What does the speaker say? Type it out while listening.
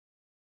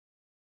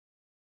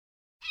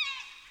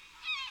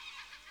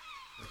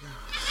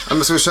Ja,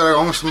 men ska vi köra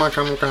igång så man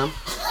kan åka hem?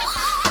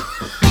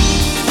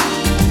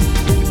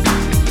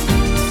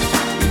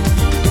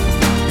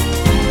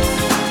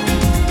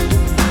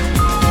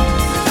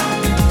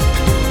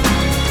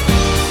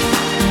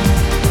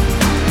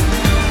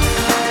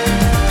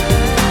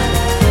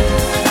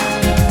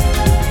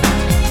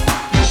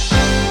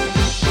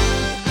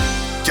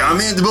 Kan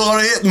vi inte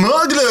bara ett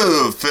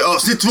Mögluff för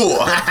avsnitt 2?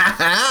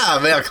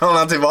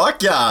 Välkomna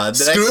tillbaka!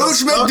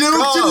 Scrooge McDuck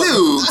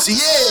Deluxe!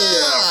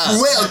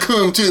 Yeah!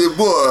 Welcome to the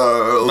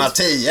world!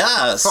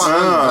 Mattias!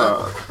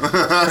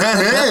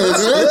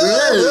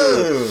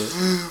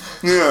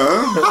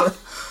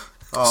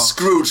 Ja.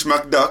 Scrooge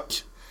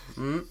McDuck.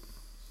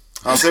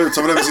 Han ser ut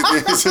som det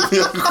med sitt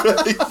nya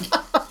skägg.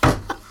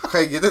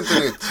 Skägget är inte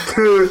nytt.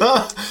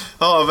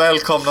 Ja,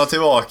 välkomna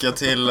tillbaka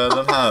till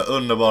den här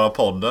underbara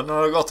podden. Nu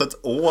har det gått ett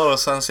år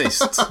sedan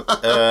sist.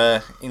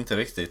 Inte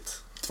riktigt.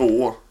 2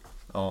 år.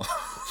 Ja.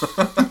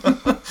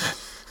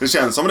 Det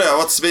känns som det har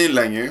varit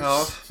svinlänge.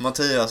 Ja,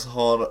 Mattias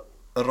har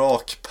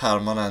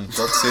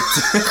rakpermanentat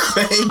sitt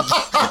skägg.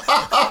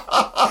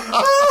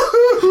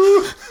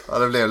 Ja,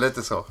 det blev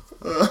lite så.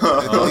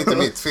 Inte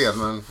mitt fel,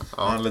 men...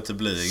 Ja. Han är lite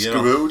blyg.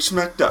 Scrooge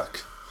McDuck.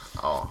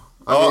 Ja.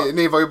 Ja.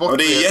 Ni var ju borta. Och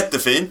det är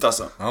jättefint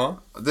alltså. Ja.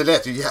 Det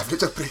lät ju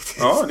jävligt uppriktigt.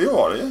 Ja, det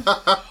var det ju.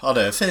 Ja,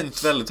 det är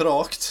fint. Väldigt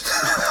rakt.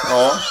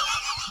 Ja.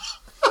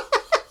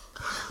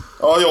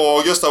 Ja, jag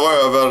och Gustav var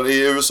över i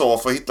USA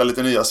för att hitta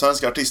lite nya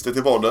svenska artister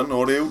till podden.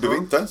 Och det gjorde vi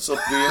inte. Så att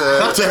vi...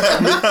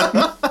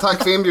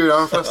 Tack för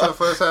inbjudan förresten,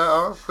 får jag säga.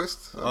 Ja, schysst.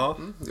 Ja.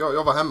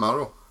 Jag var hemma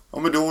då. Ja,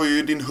 men du har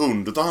ju din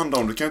hund att ta hand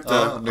om. Du kan ju inte...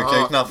 Ja, du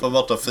kan ju knappt vara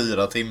borta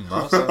 4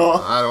 timmar. Så.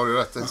 Nej, det har du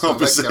rätt. Så Ja, en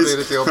precis. vecka blir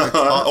lite jobbigt.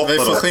 Ja, vi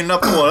får skynda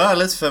på det här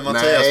lite för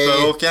Mattias Nej.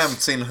 behöver åka hem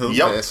till sin hund.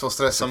 Ja. Det är så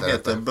stressigt. Som är det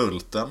heter inte.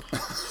 Bulten.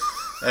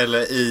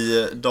 Eller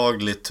i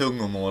dagligt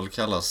tungomål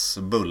kallas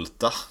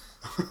Bulta.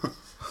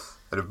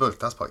 Är du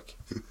Bultans pojk?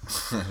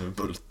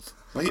 Bult.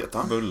 Vad heter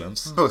han?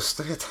 Bullens.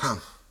 Buster heter han.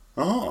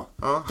 Jaha,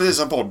 Ja. precis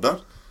som podden.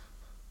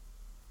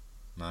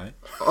 Nej.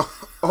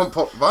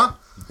 Va?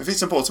 Det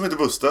finns en podd som heter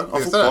Buster.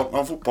 Om Finns det fotboll.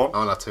 Om fotboll.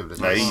 Ja, naturligt.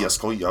 Nej, jag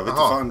skojar. Vet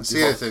du Jaha, fan.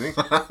 serietidning.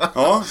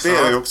 Ja, det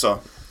är det ju också.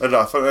 Är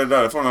det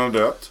därifrån han har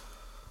dött?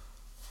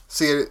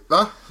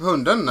 Va?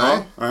 Hunden?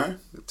 Nej. Ja, nej.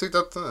 Jag tyckte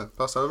att det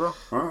passade bra.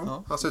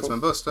 Ja, Han ser ut som en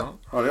Buster.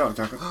 ja det gör han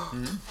kanske.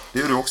 Det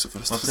gör du också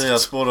förresten.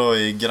 Mattias bor då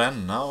i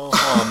Gränna och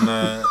har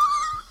en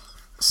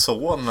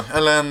son.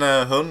 Eller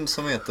en hund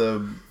som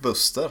heter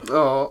Buster.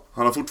 Ja.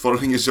 Han har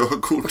fortfarande ingen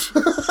körkort.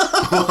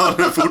 Och han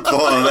är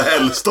fortfarande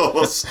äldst av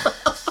oss.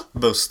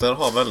 Buster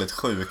har väldigt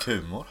sjuk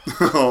humor.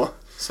 Ja,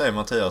 Säger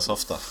Mattias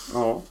ofta.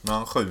 ja. När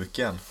han är sjuk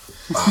igen.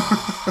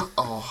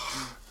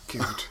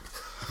 Gud.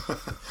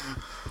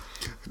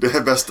 Det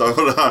är bästa av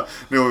det här.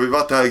 Nu har vi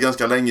varit här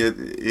ganska länge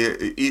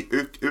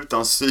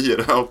utan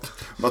syre och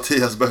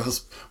Mattias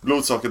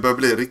blodsocker börjar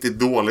bli riktigt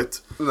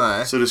dåligt.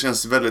 Nej. Så det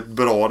känns väldigt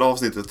bra det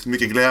avsnittet.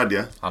 Mycket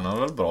glädje. Han har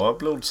väl bra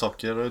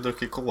blodsocker och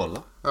druckit cola.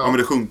 Ja, men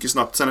det sjunker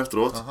snabbt sen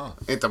efteråt. Aha.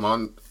 Inte om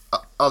man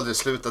aldrig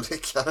slutar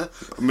dricka det.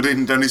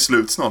 Men den är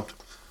slut snart.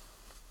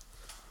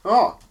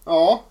 Ja.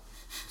 Ja,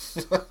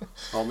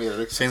 mer Det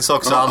ryggsäck. finns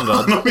också andra.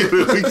 Han har med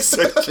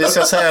ryggsäck. Vi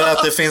ska säga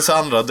att det finns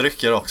andra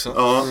drycker också.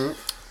 Ja.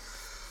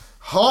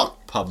 Ha.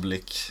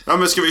 Public. Ja,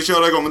 men ska vi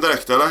köra igång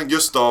direkt eller?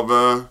 Gustav,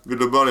 vill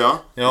du börja?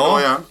 Ja.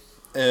 Igen.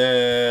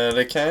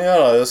 Det kan jag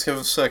göra. Jag ska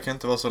försöka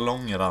inte vara så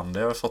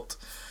långrandig. Jag har fått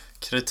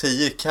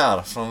kritik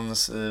här från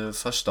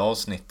första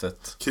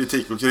avsnittet.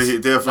 Kritik och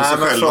kritik. Det är från Nej, sig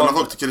men själv från- han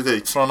har fått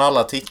kritik. Från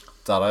alla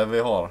tittare vi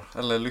har.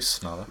 Eller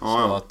lyssnare. Ja, Så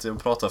ja. att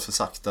jag pratar för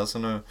sakta. Så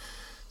nu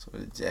så är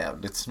jag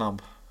jävligt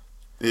snabb.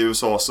 I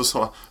USA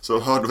så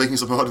hörde vi ingen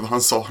som hörde vad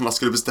han sa när han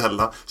skulle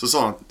beställa. Så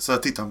sa han, så här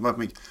tittade han på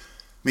mig.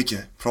 Micke,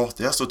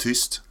 pratar jag så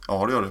tyst?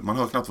 Ja, det gör du. Man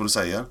hör knappt vad du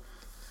säger.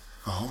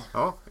 Jaha.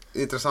 Ja,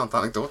 intressant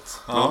anekdot.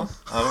 Ja,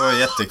 det var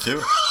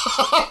jättekul.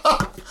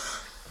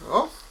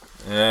 Ja.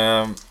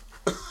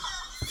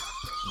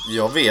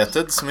 Jag vet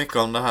inte så mycket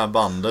om det här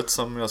bandet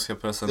som jag ska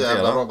Jävla bra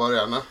presentera.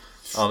 början.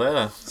 Ja, det är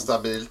det.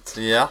 Stabilt.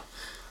 Ja.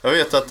 Jag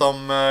vet att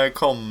de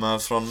kommer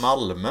från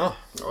Malmö.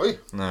 Oj.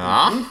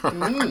 Ja.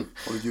 Har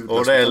du ljudlös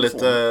Och det är på telefonen?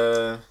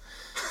 lite...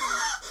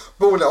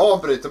 Bole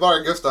avbryter bara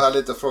Gustav här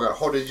lite och frågar: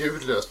 har du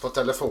ljudlöst på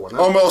telefonen?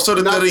 Ja, men också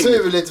lite ring.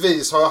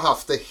 Naturligtvis har jag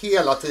haft det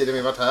hela tiden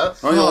vi varit här.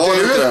 Ja, jag har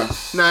Du? inte det.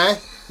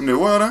 Nej. Nu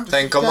har jag det.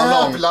 Tänk om man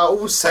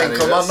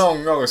Jävla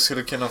någon gång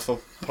skulle kunna få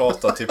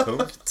prata till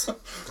punkt. Det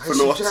här är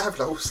Förlåt. så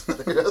jävla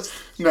oseriöst.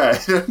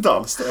 Nej, det är inte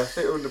alls det.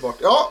 Det är underbart.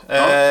 Ja.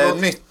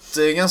 förlåt.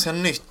 Ganska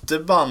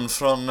nytt band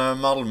från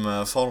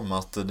Malmö,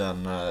 format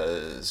den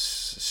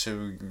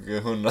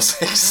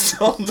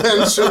 2016.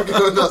 Den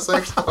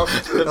 2016.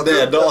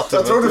 Det är datumet.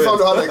 Jag trodde fan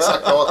du hade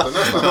exakt datum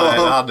nästan. Nej,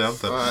 det hade jag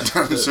inte. Nej.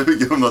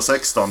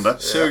 2016.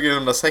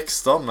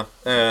 2016.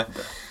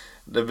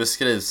 Det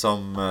beskrivs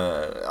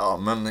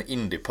som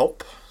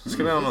indiepop,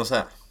 skulle jag nog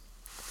säga.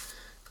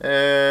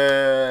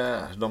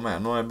 De är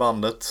nog i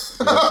bandet.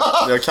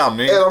 Jag kan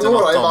ju Är inte de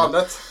några något i om.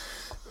 bandet?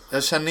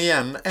 Jag känner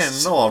igen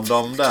en av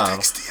dem där.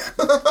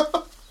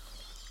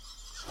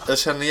 Jag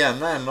känner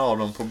igen en av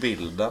dem på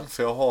bilden.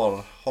 För jag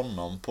har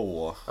honom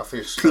på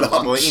Affisch.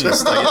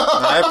 Instagram.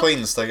 Nej, på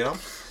Instagram.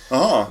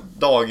 Jaha.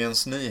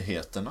 Dagens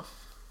Nyheterna.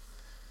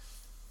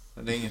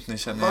 Det är inget ni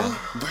känner igen.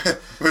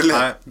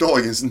 Nej.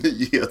 Dagens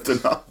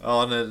Nyheterna.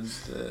 Ja, det är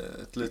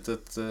ett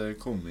litet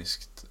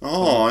komiskt.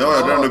 Ja, det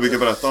är den du brukar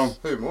berätta om.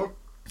 Humor.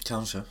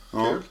 Kanske.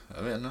 Ja. Kul.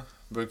 Jag vet inte.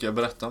 Brukar jag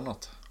berätta om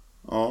något?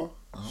 Ja.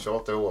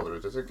 Tjat är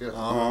oavbrutet tycker jag.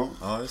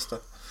 Ja, just det.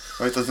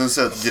 Jag vet att en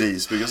sett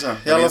gris brukar jag säga.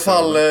 I alla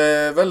fall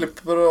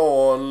väldigt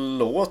bra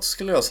låt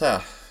skulle jag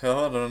säga. Jag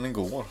hörde den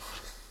igår.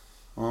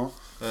 Ja.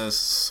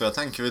 Så jag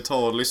tänker vi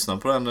tar och lyssnar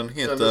på den. Den Kan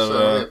du säga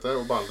vad den heter... heter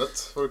och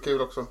bandet. Var det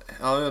kul också.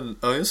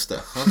 Ja, just det.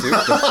 Jag har inte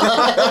gjort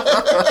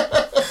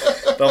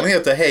det. De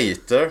heter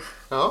Hater.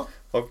 Ja.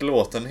 Och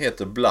låten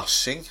heter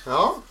Blushing.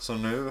 Ja. Så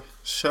nu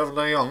kör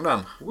vi igång den.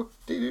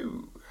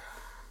 Whoop-de-doo.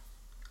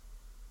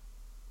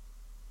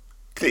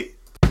 Klick.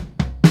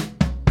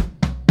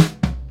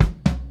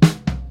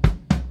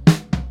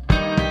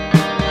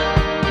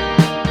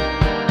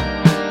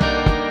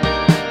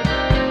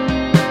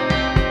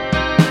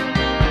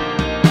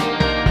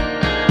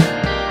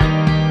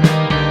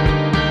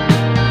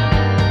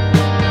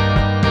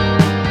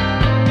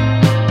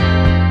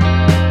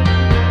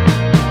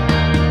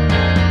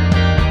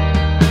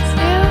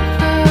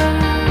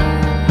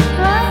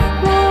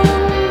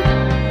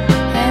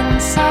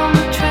 And some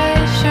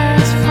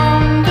treasures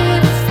from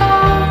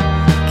before.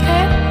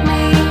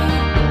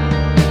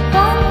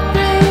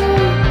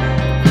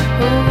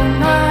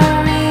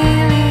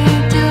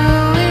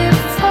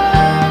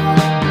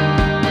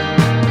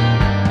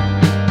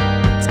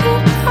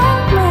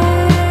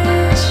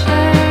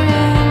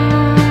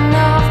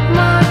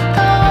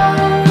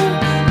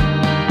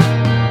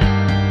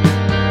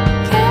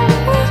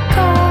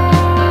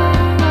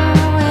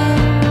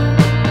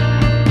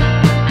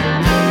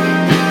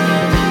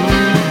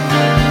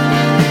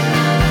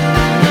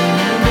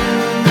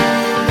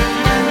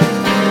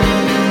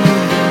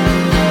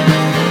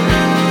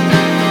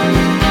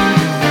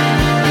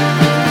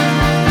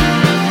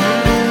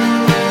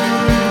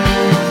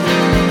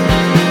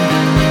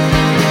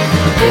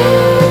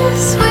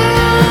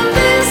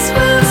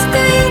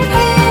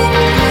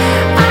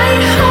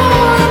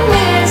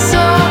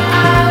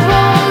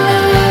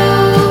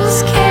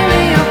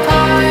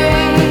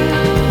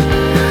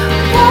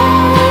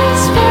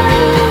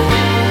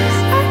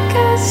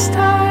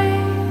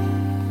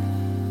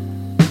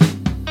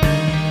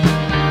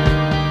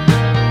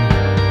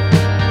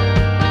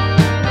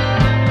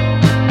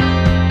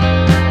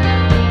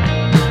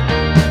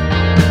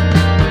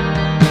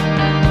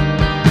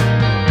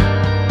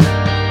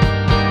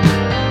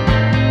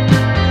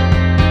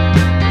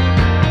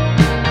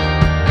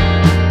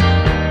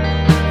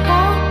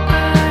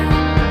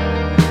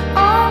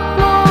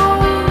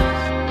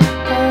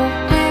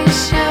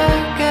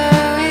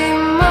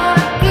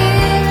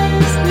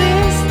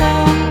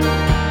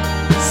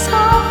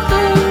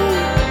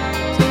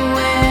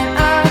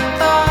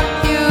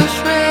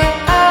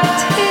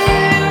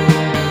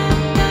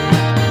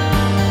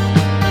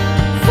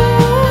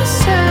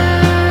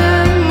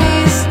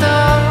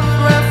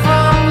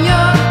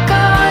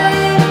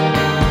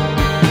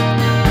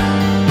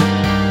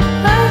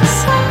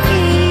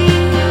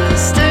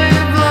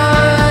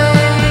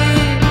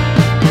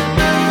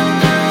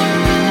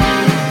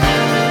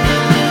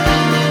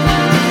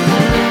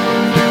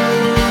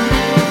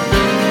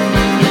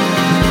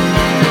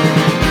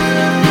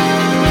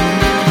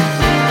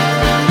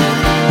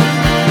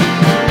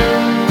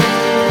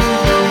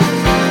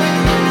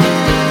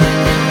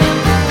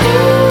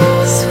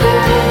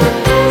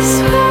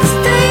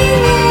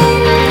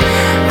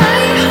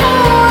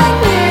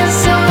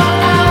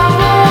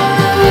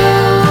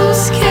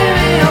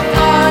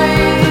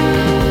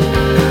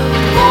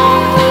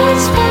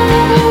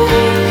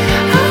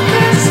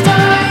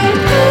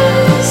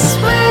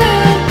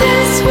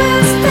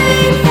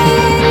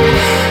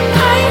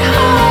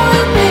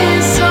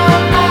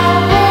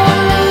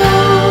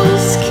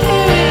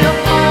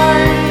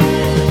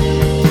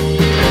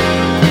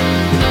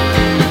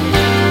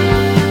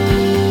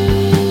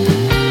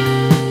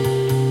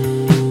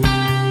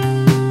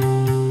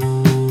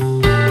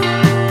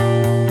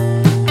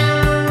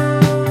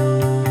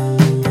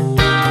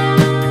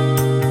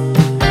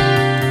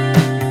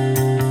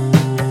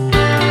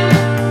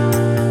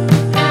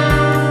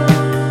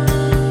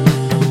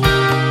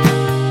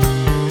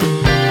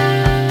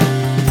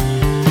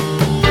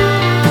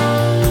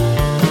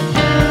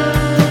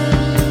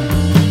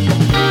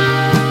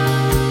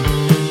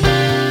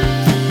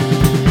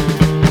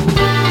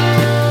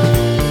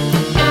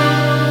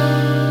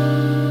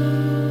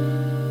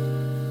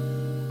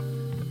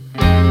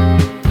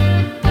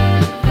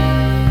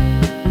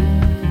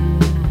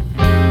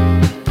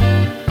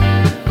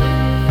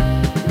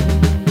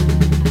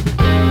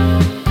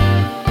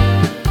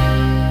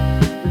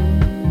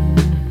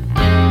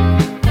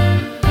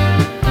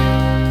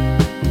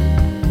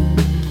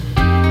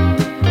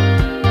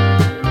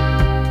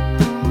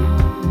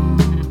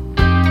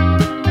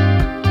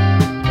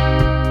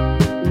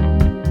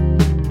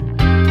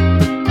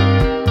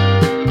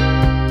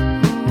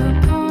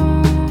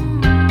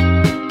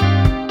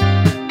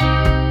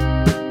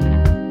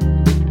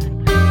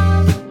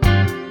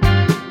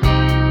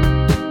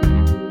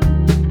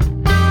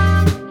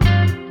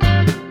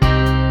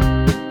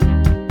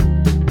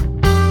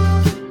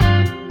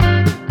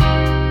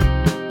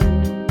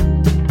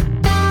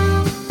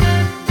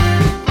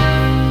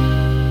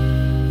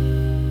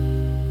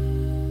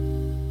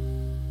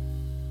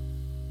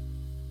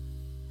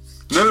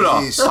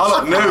 då. Jesus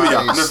Hallå, nu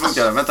ja. Nu Christ.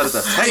 funkar det. Vänta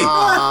lite. Hej!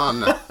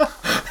 Fan.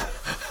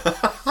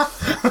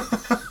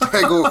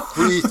 Det går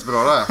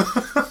skitbra det.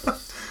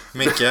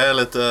 Micke är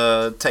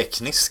lite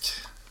teknisk.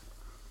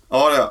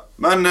 Ja, det är.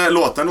 Men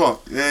låten då.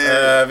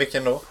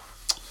 Vilken då?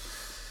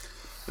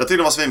 Jag tyckte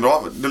det var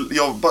svinbra.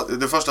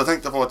 Det första jag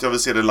tänkte på var att jag vill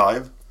se det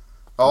live.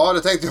 Ja,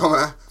 det tänkte jag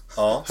med.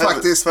 Ja.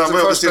 Faktiskt, För det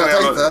första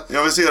jag tänkte.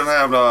 Jag vill se den här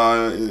jävla,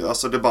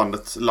 alltså det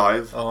bandet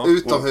live. Ja.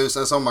 Utomhus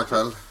en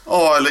sommarkväll.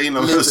 Ja, eller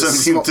inomhus en Lite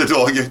små-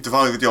 vinterdag, inte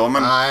fan vet jag.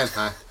 Men Nej,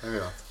 det vill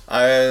jag inte.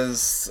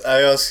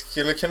 Jag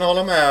skulle kunna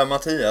hålla med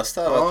Mattias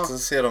där Ja. att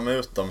se dem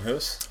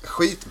utomhus.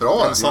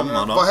 Skitbra. En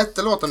sommardag. Vad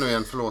hette låten nu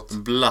igen? Förlåt.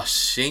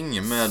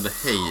 Blushing med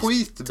Hater.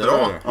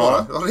 Skitbra.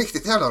 Ja. Det var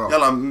riktigt jävla bra.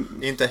 jävla,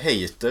 Inte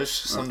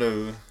Haters som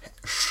du...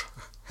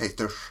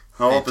 Haters.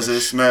 ja Haters.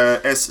 precis,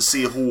 med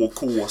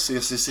SCHK.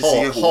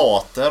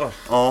 Hater.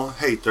 Ja,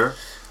 hater.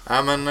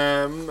 Ja, men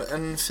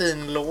en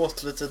fin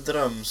låt, lite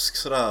drömsk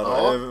sådär.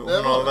 Ja, Hon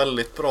det var har det.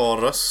 väldigt bra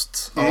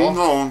röst.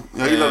 Ja,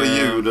 jag gillade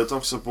ljudet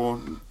också på...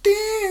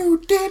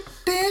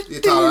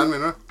 Gitarren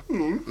menar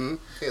du?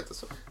 Heter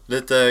så.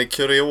 Lite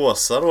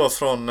kuriosa då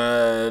från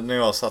när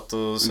jag satt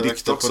och sökte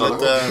Dikt på också,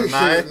 lite...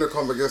 Nej, Nu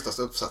kommer Gustavs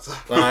uppsats.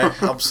 nej,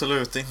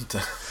 absolut inte.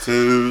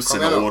 1000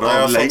 Kom igen då. år Jag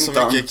har av fått så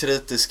längtan. mycket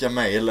kritiska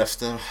mejl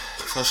efter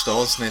första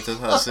avsnittet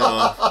här så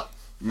Ja.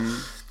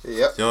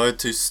 jag är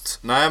tyst.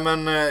 Nej,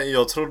 men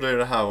jag trodde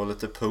det här var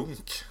lite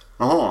punk.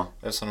 Jaha,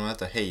 Eftersom de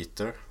hette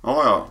Hater.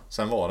 ja.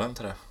 Sen var det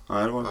inte det.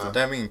 Nej, det var inte.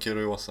 Det är min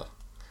kuriosa.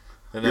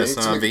 Det är Det är det inte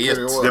som så jag mycket vet.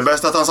 kuriosa. Det är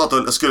bäst att han satt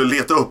och skulle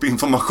leta upp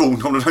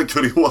information om den här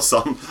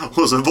kuriosan.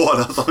 Och så var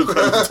det att han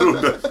själv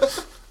trodde.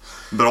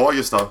 Bra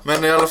Gustav.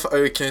 Men i alla fall,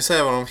 jag kan ju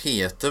säga vad de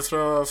heter för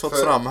att ha fått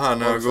fram här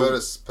när jag går...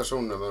 För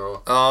personnummer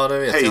och... Ja, det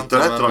vet jag inte.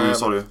 Hater hette de ju, men,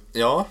 sa du.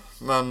 Ja,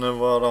 men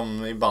vad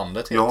de i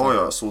bandet heter.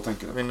 Ja, så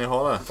tänker jag. Vill ni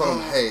ha det? Vad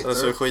de Eller så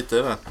hater. skit i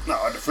det. Nej,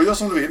 det får jag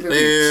som du vill. Det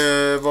är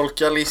ju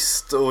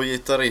vokalist och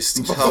gitarrist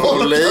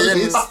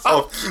Caroline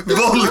och...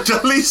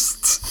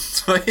 Vokalist!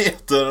 Vad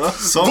heter det?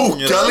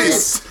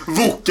 Sångröst.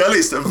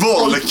 Vokalist!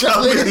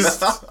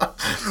 Vokalist!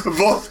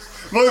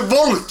 Vad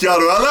volkar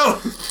du eller?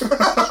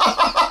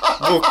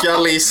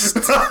 Vokalist,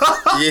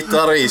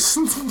 gitarrist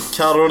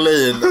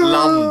Caroline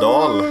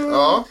Landahl.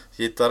 Ja.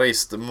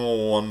 Gitarrist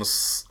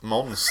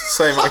Måns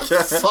säger man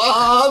inte.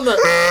 Fan!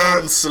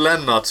 Måns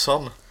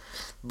Lennartsson.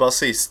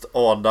 Basist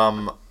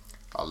Adam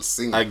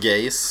Alsing.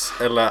 Agase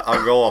eller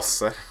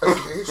Agase.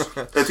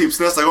 Ett tips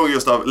nästa gång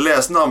Gustav,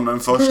 läs namnen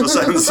först och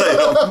sen säg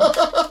dem.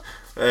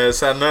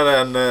 Sen är det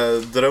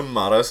en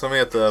drömmare som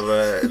heter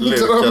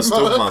Lukas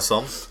Drömmare?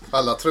 Tomasson.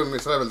 Alla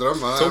trummisar är väl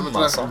drömmar?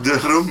 Tomasson.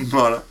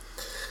 Drummare.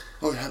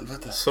 Oj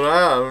helvete. Så det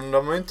här,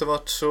 de har inte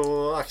varit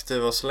så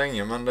aktiva så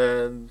länge men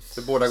det...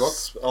 Det båda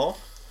gott. Ja,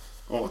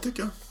 Ja, tycker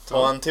jag.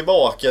 ta en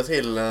tillbaka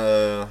till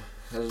det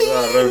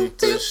där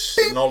runt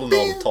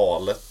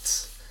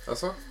 00-talet.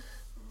 Alltså?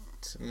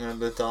 Med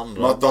lite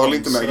andra Matte håller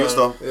inte med sådär.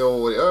 Gustav.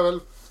 Jo, det gör jag väl.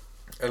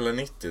 Eller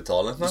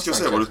 90-talet Du ska nästan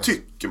säga vad du kanske.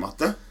 tycker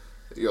Matte.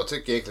 Jag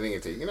tycker egentligen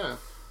ingenting där.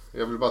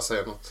 Jag vill bara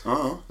säga något.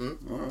 Ja.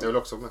 Jag vill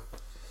också med.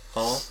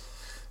 Ja.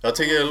 Jag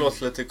tycker det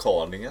låter lite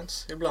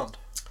Cardigans ibland.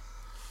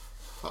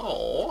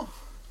 Ja.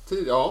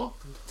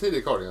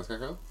 Tidig Cardigans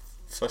kanske.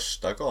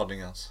 Första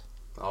Cardigans.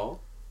 Ja.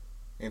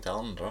 Inte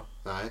andra.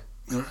 Nej.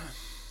 Ja.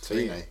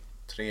 Nej.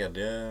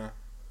 Tredje är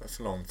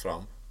för långt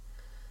fram.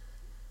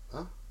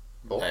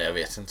 Bort. Nej, jag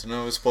vet inte. Nu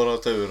har vi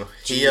spårat ur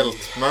helt.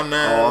 Men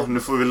Ja, nu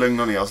får vi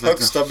lugna ner oss lite.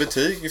 högsta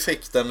betyg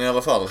fick den i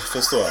alla fall,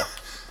 förstår jag.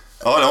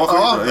 Ja, det var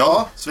skitbra. Ja,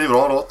 Ja.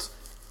 svinbra låt.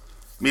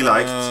 Me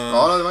liked.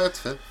 Ja, det var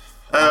jättefint.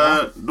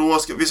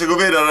 Vi ska gå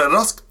vidare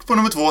raskt på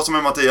nummer 2 som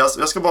är Mattias.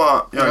 Jag ska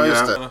bara göra Ja, en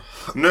just grej. det.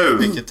 Nu.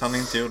 Vilket han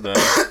inte gjorde.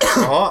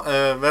 Jaha,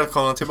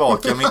 välkomna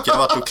tillbaka. Micke har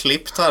varit och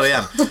klippt här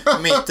igen.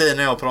 Mitt i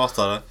när jag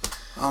pratade.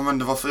 Ja, men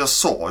det var för jag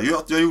sa ju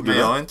att jag gjorde Men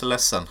det. jag är inte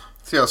ledsen.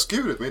 Så jag har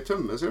skurit mig i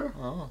tummen, ser du?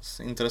 Ja,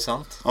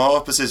 intressant.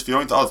 Ja, precis. För jag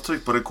har inte alltid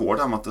tryckt på rekord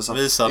här Matte. Så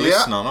Visa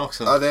lyssnarna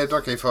också. Ja, det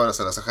kan ju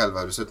föreställa sig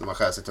själva dessutom man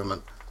skär sig i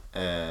tummen.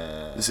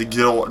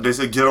 det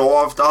ser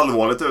gravt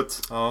allvarligt ut.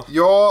 Ja.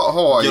 Jag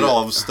har ju...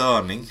 Grav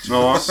störning.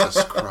 Ja. Jesus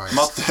Christ.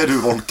 Matte, är du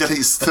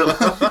volkalist eller?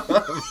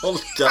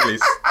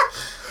 Volkalist.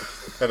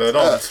 Är det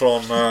de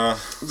från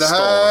Det Star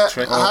här,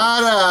 Trek?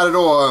 här är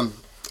då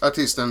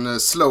artisten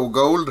Slow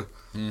Gold.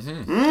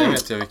 Det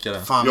vet jag vilka det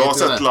är. Fan, Jag har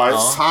vet ni sett det? live.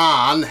 Ja.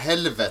 Fan,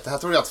 helvete. Här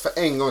trodde jag att för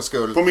en gångs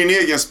skull... På min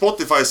egen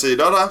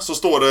Spotify-sida där så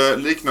står det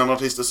liknande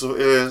artister så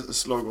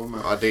slagor med.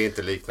 Ja, det är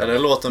inte Är liknande. det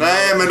låten,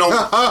 Nej, men de...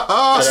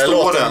 är det står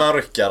låten det.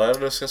 mörkare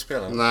du ska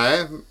spela?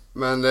 Nej,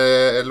 men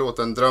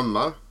låten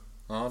Drömmar.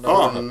 Ja, det Ja.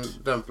 har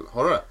jag hört.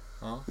 Har du det?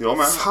 Jag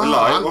med. Fan.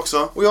 Live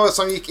också. Och jag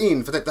som gick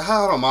in för det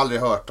här har de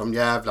aldrig hört om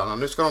jävlarna.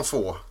 Nu ska de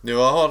få.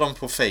 Jag har dem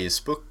på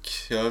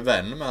Facebook. Jag är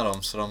vän med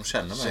dem så de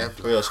känner mig.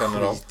 Jävla Och jag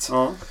känner dem. skit.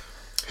 Ja.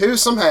 Hur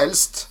som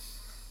helst.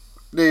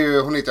 Det är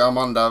ju, hon heter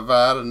Amanda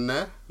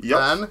Werne.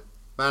 Ja.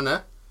 Werne.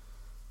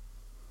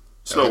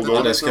 Slowgo.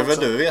 Ja, det ska väl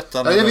du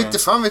veta. Ja, jag vet inte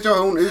fan vet jag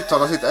hur hon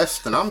uttalar sitt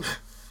efternamn.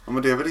 Ja,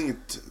 men det är väl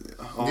inget...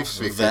 Ja.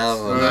 Livsviktigt.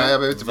 Werne. Nej, jag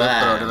behöver inte bli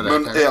upprörd över det.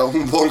 Men kanske. är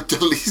hon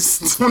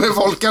volkalist? Hon är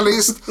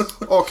vokalist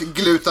och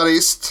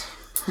glutarist.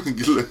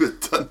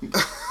 Gluten.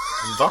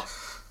 Va?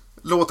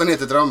 Låten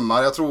heter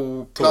Drömmar. Jag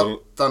tror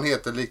plattan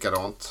heter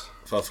likadant.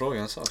 Får jag fråga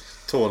en sak?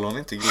 Tål hon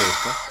inte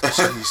gluten?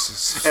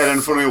 Jesus. Är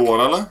den från i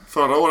år eller?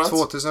 Förra året?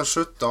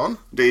 2017?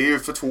 Det är ju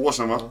för 2 år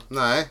sedan va?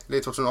 Nej, det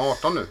är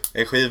 2018 nu.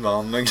 Är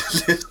skivan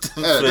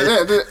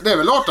glutenfri? Det är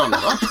väl 18 nu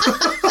va?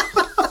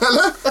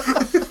 Eller?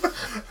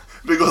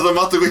 Det går som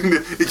att gå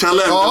in i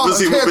kalendern Ja, på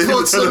sin det är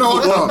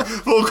mobiltelefon 2018.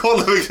 och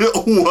kolla vilket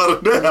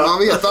år det är. Man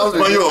vet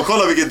aldrig. Jag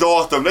kollar vilket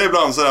datum det är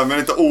ibland sådär, men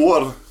inte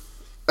år.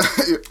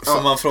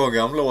 Får man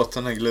fråga om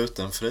låten är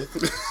glutenfri?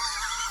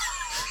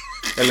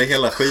 Eller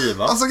hela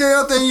skivan? Alltså grejen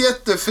är att det är en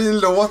jättefin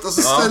låt och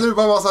så ställer du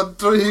bara massa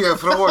dryga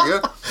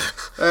frågor.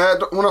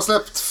 Hon har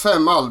släppt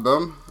 5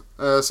 album.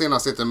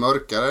 Senast heter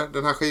Mörkare.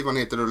 Den här skivan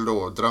heter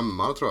då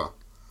Drömmar tror jag.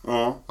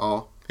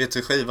 Ja.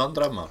 Heter skivan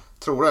Drömmar?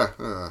 Tror det.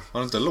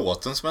 Var det inte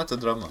låten som heter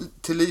Drömmar?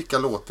 Tillika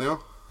låten ja.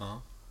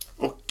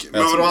 Och,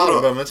 Jag tror vadå?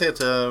 albumet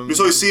heter... Du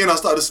sa ju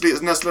senast,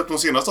 när släppte de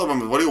senaste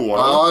albumet? Var det i år?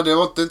 Ja, det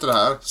var inte det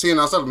här.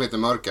 Senaste albumet heter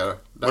Mörkare.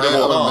 Det här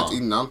är albumet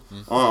innan.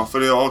 Ja, för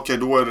det, okej,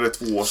 då är det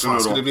 2 år sedan Fan, nu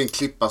skulle då. bli en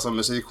klippa som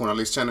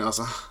musikjournalist känner jag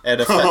alltså. Är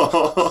det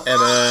Ja,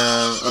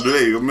 du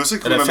är ju Är det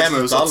musikjournalist nu.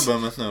 femte så att-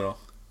 albumet nu då?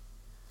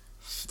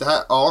 Det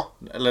här, ja.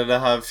 Eller det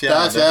här Det fjärde?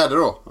 här är 4:e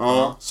då.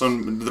 Ja,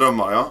 som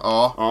Drömmar ja.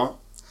 Ja.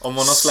 Om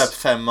hon har släppt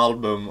 5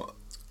 album...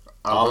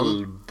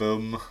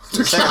 Album...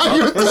 Du kan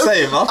ju Hur inte.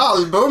 säger man?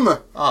 Album.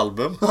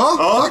 Album?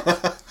 Ja. Ja,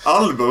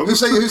 album.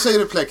 Hur säger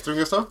du plektrum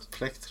Gustav?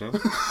 Plektrum?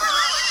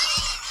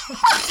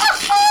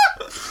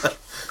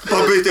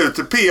 Bara byta ut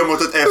ett P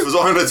mot ett F och så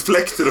har han ett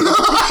plektrum.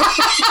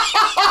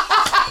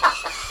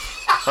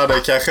 Ja, det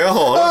kanske jag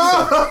har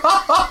också.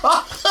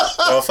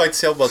 Jag har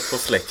faktiskt jobbat på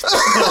fläkt.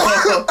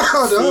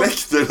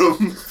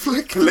 Plektrum.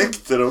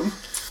 Plektrum.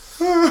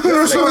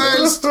 Hur som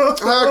helst.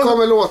 Här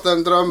kommer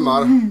låten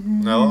Drömmar.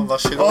 Ja,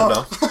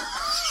 varsågoda.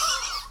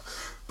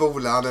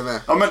 Bola han är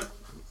med. Ja men,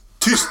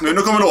 tyst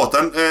nu kommer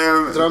låten.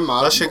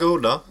 Drömmar.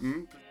 Varsågoda.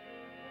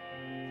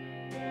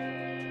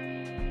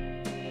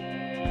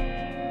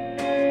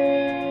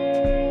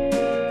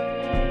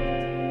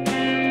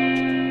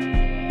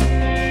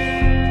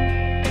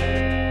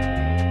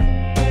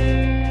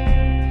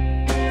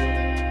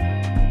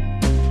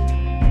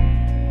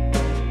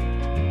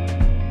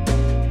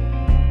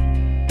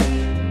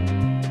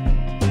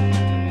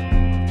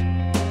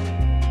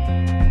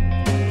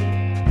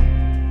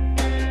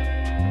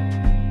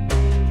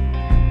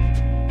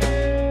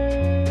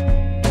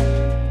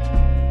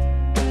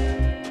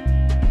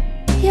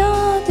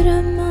 Jag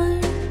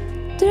drömmar,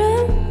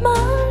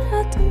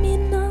 drömmar att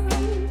minnas.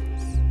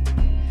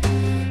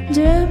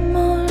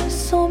 Drömmar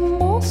som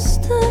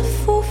måste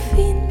få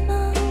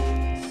finnas.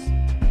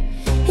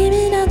 I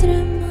mina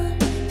drömmar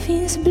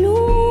finns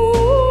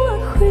blåa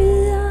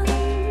skyar.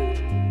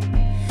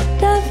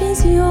 Där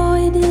finns jag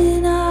i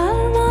dina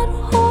armar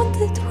och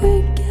hatet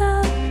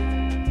skyggar.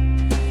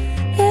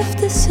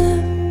 Efter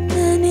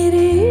sömnen i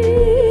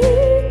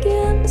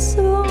ryggen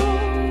svag.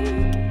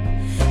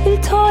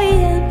 Vill ta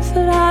igen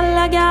för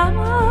alla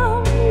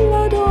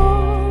gamla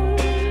dagar.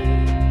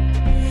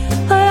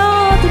 Ja,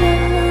 jag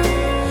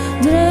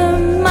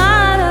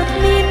drömmar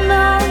att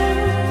minnas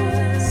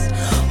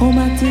om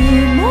att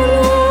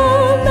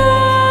imorgon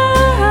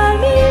är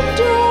min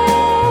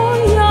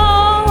dag.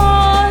 Jag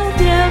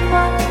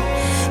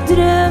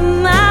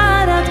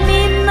drömmar att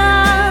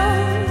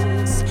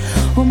minnas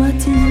om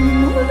att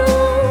imorgon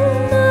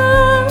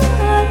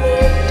är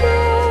min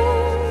dag,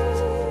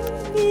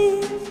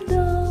 min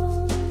dag.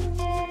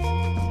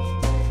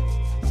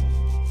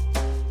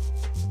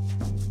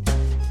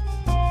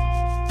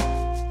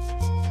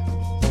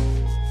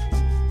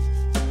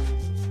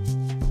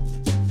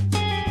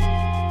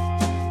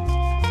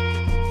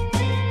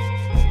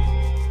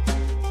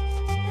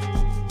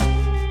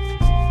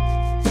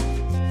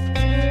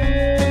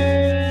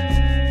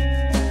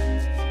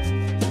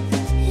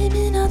 I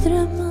mina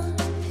drömmar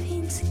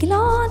finns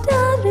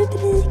glada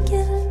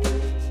rubriker.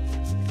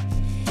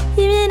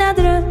 I mina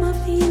drömmar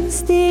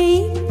finns det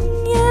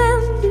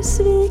ingen du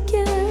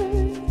sviker.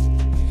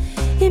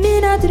 I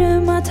mina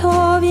drömmar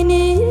tar vi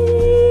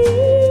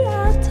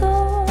nya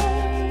tag.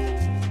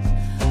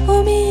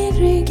 Och min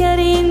rygg är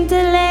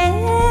inte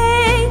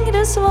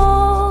längre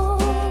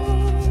svag.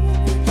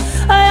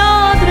 Ja,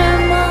 jag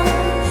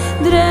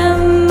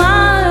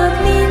drömmar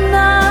att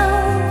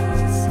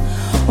minnas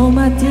om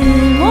att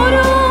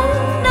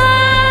imorgon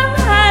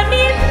är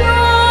min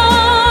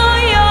dag.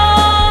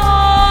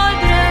 Jag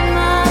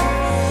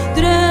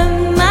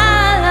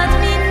drömmar att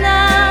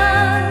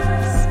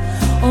minnas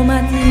om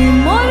att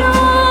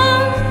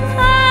imorgon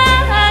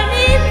är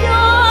min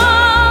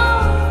dag.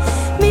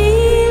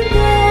 Min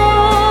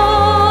dag,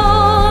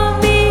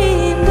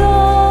 min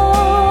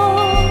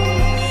dag.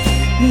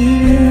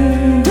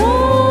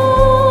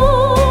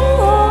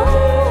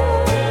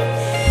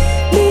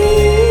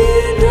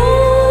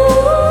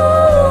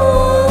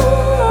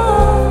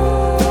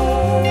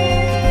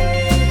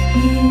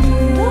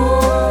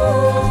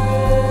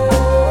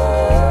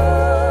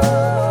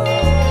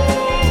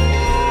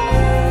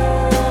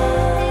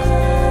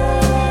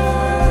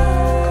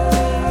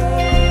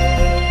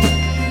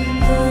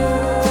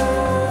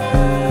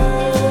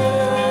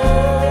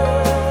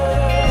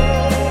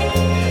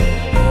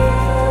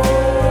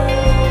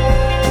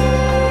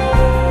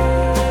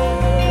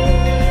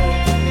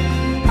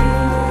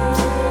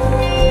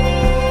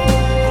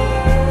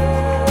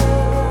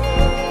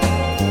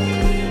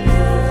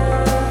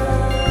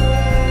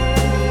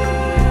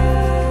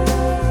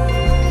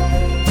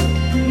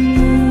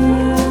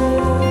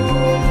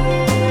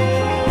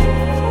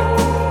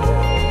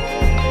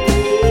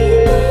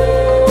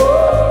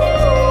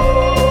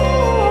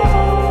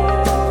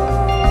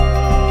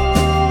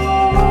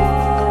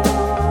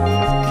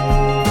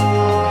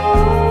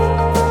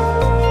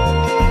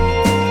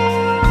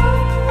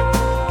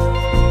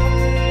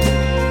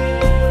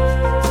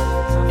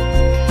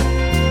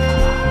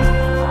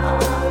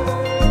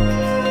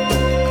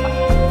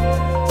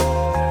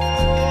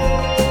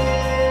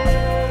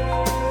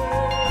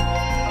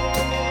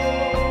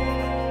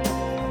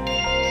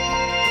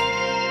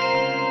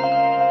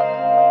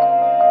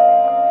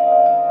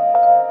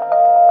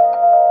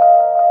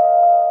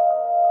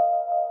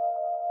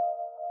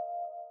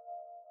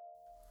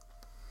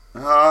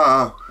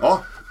 Ja.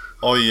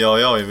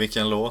 Oj,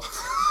 vilken låt.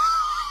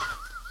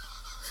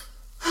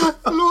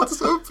 Det låter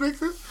så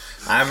uppriktigt.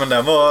 Nej, men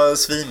den var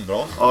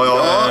svinbra.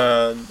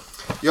 Ja.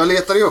 Jag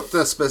letade ju upp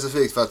det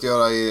specifikt för att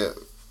göra er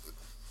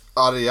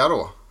arga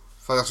då.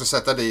 För att jag skulle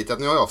sätta dit att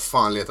nu har jag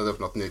fan letat upp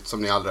något nytt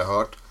som ni aldrig har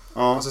hört.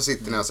 Ja. Och så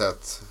sitter ni och säger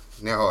att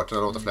ni har hört den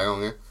här låten flera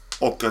gånger.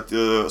 Och att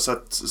jag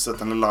sett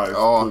henne live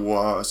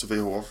på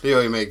Sofiehof. Det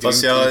gör ju mig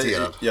Fast grymt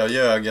irriterad. jag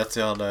ljög att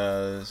jag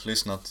hade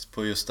lyssnat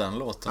på just den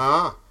låten.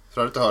 Ja,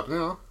 för har du inte hört den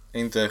innan?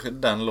 Inte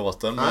den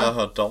låten, men Nej. jag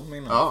har hört dem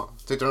innan. Ja,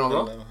 tyckte du den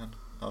var bra?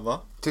 Ja, va?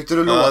 Tyckte du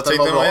Ja, låten jag tyckte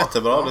var den bra? var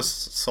jättebra, Ja. det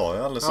sa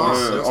jag alldeles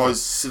Ja.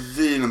 nyss.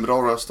 Svinbra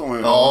röst då.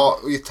 Ja,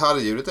 och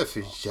gitarrljudet är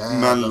för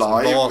jävla... Men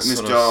live, ni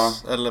ska...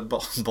 Eller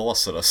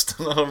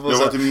basrösten. Det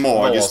var typ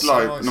magiskt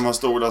Basen live när man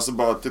stod där så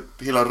bara typ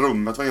hela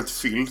rummet var helt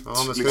fyllt.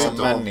 Ja, men ska liksom.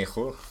 inte ha-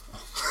 människor.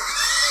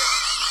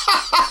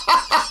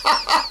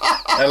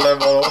 Eller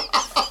vadå?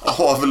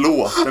 Av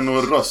låten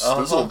och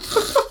rösten så.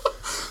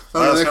 Ja,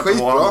 Nej, jag den är ska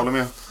inte vara, skitbra. håller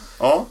med.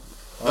 Ja.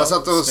 Jag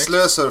satt och snyggt.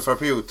 slösurfade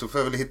på YouTube för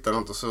jag ville hitta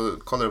något och så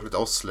kollade jag upp lite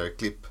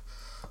Osler-klipp.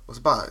 Och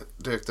så bara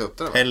dök det upp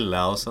det där. Pelle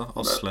alltså,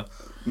 Osler.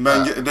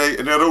 Men det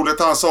är roligt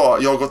att han sa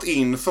jag har gått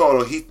in för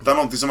att hitta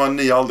någonting som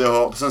ni aldrig har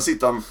hört. Sen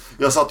sitter han,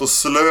 jag satt och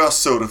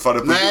slösurfade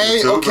på Nej,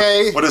 YouTube.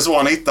 okej. Och det är så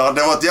han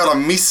hittade. Det var ett jävla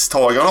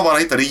misstag han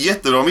hittade. Det är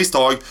jättebra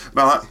misstag.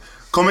 Men han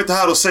kom inte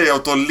här och säga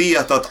att du har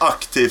letat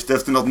aktivt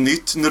efter något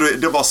nytt. När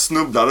det bara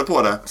snubblade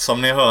på det.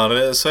 Som ni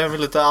hör så är vi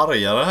lite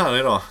argare här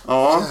idag.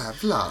 Ja.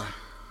 Jävlar.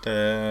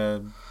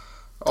 Det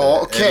Ja,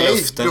 okej.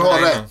 luften Du har här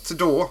inne. rätt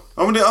då.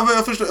 Ja men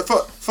jag förstår.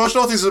 Först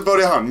någonting så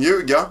började han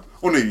ljuga.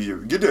 Och nu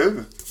ljuger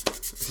du.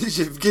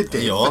 Ljuger det?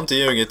 Jag har inte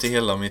ljugit i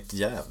hela mitt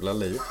jävla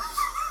liv.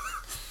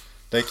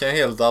 Det kan jag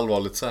helt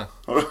allvarligt säga.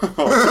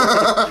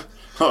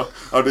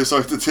 Ja, du sa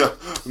inte till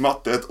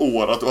Matte ett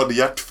år att du hade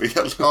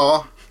hjärtfel.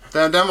 Ja,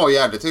 den var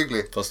jävligt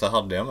hygglig. Fast det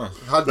hade jag med.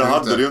 Det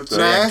hade du inte. Så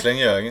Nej. egentligen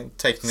ljög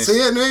tekniskt.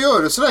 Se, nu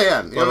gör du sådär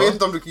igen. Jag Vadå? vet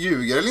inte om du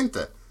ljuger eller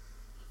inte.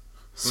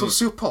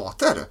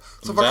 Sociopat är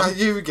du. Som bara Vem? kan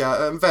ljuga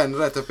en vän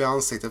rätt upp i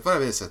ansiktet på det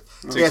här viset.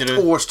 I Tycker ett du?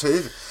 års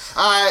tid.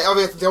 Nej, jag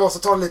vet inte. Jag måste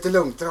ta det lite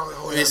lugnt idag. Jag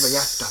har jävla Visst.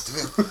 hjärtat,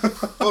 du vet.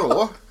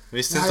 Vadå?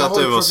 Visste Nej, inte jag att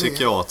du håller var på med-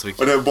 psykiatriker.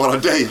 Och det är bara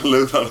dig han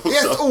lurar I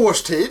ett också.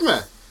 års tid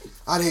med.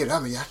 Ja, det är det här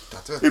med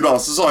hjärtat, du vet.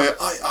 Ibland så sa jag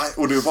aj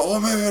och du bara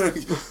men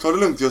ta det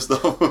lugnt just då.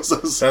 Och så,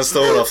 Den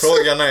stora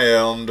frågan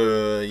är om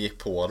du gick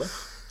på det.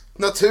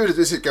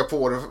 Naturligtvis gick jag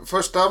på det.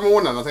 Första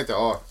månaden tänkte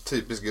jag,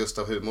 typisk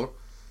Gustav-humor.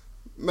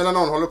 Men när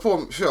någon håller på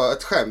och kör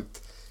ett skämt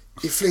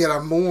i flera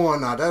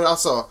månader,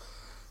 alltså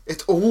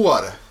ett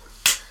år.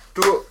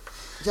 Då Kan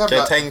jävla...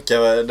 jag tänka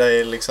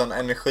dig liksom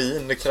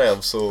energin det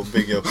krävs att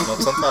bygga upp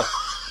något sånt här.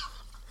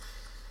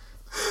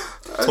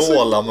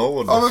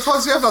 Tålamod. Ja, men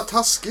fan så jävla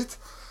taskigt.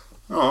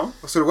 ja.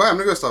 Och så du går hem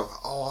nu, Gustav.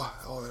 Ja,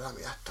 det här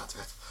med hjärtat,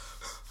 vet.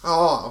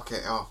 Ja,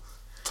 okej, ja.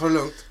 Ta det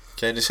lugnt.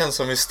 Okej, det känns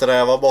som vi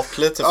strävar bort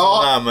lite från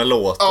Ja. det här med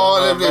låten. Ja,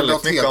 det är blir väldigt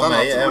något mycket helt om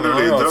mig. annat. Men Även det om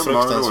blir jag är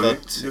drömmar då. fruktansvärt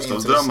Just det,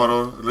 intressant. drömmar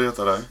och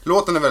reta dig.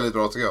 Låten är väldigt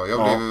bra tycker jag. Jag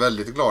Ja. blev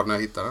väldigt glad när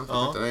jag hittade den.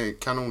 Ja. Det är en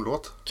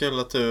kanonlåt. Kul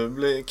att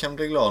du kan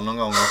bli glad någon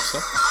gång också.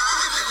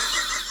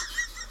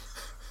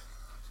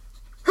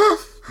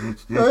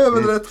 Jag är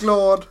väl rätt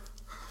glad.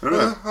 Är du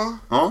det? Ja.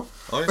 Ja.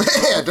 Oj.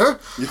 Är du?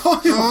 Ja.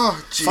 Ja,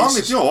 Fan Jesus.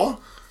 vet jag.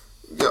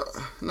 Ja,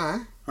 nej.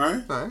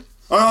 Nej. Nej.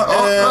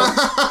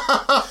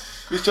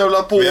 Vi kör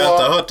väl på... Vi har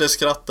inte hört dig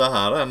skratta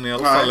här än i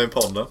alla Nej. fall i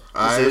podden.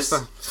 Nej, just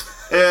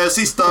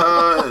Precis.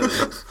 det.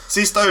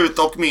 Sista ut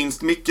och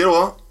minst Micke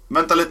då.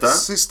 Vänta lite.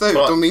 Sista ut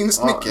och minst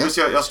Ja, mycket. nu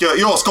ska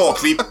jag ska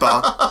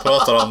klippa.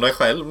 Pratar om dig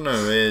själv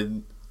nu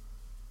i...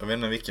 Jag vet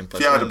inte vilken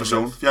person. Fjärde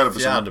person.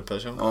 Fjärde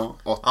person.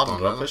 Ja.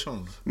 Andra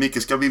person.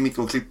 Micke ska bli Micke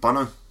och klippa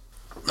nu.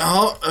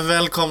 Ja,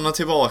 välkomna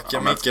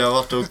tillbaka. Micke har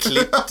varit och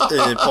klippt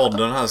i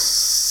podden här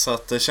så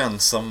att det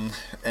känns som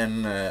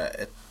en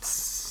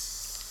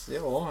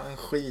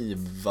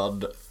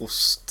skivad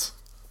ost.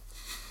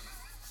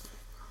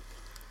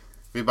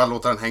 Vi bara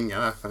låter den hänga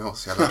där för den var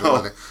så jävla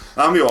dålig.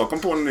 Ja, men jag kom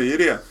på en ny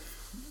idé.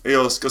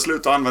 Jag ska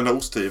sluta använda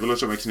osthyvel och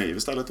köra med kniv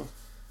istället då.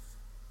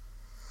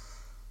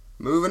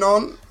 Moving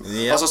on.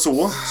 Ja. Alltså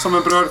så, som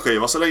en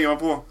brödskiva så lägger man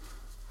på.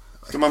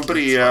 Ska man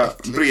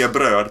bre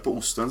bröd på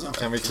osten sen.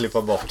 Kan vi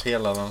klippa bort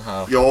hela den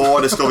här? Ja,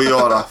 det ska vi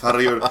göra.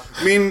 Herregud.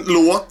 Min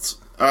låt.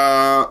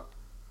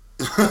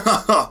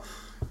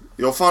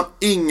 Jag har fan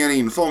ingen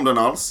info om den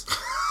alls.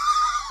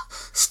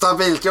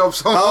 Stabilt jobb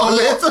som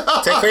vanligt.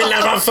 Till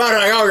skillnad från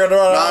förra gången då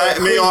Nej,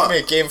 men jag-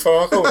 mycket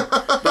information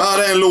Det här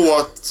är en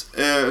låt.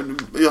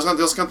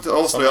 Jag ska inte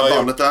avslöja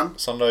bandet än.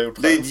 som du har gjort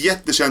Det är själv. ett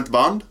jättekänt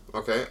band.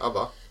 Okej,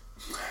 ABBA.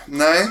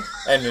 Nej.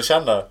 Ännu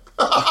kändare.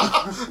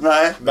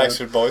 Nej.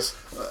 Backstreet Boys.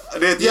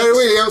 Det är ett Jerry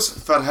Williams.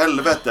 För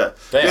helvete.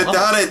 Det är Det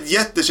här är ett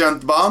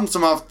jättekänt band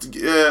som har haft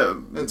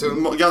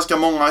ganska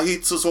många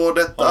hits och så.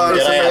 Detta Har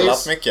de är,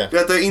 grälat mycket?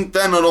 detta är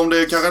inte en av dem, det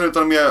är kanske en av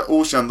de mer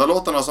okända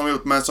låtarna som har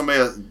gjort, men som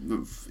är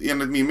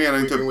enligt min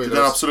mening Weeping typ Willows.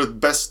 den absolut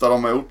bästa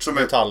de har gjort. Som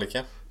är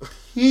Metallica.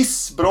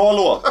 hissbra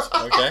låt.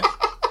 Okej.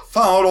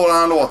 Fan vad då den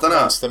här låten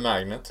är. Monster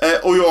Magnet.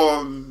 Och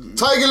jag...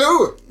 Tiger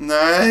Lou!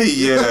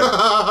 Nej!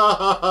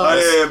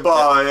 Det är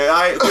bara...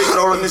 Nej,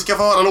 ni ska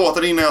få höra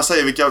låten innan jag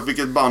säger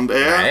vilket band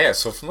det är. Nej,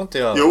 så får man inte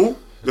göra. Jo,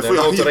 det får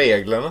jag. Det är mot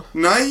reglerna.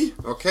 Nej.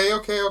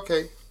 Okej.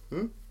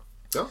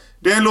 Ja.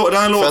 Det är en låt får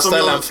jag som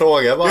ställa en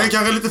fråga bara? Det är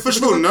kanske lite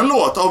försvunnen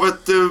låt av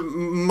ett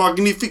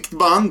magnifikt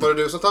band. Var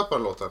det du som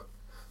tappade låten?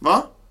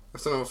 Va?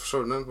 Efter den var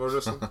försvunnen, var det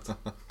du som...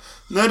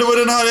 Nej, det var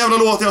den här jävla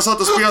låten jag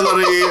satt och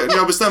spelade i... När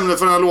jag bestämde mig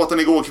för den här låten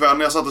igår kväll,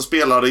 när jag satt och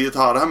spelade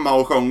gitarr hemma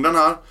och sjöng den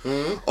här.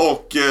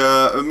 Och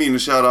min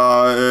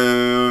kära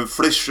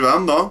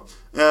flischvän då.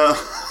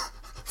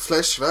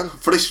 Flischvän,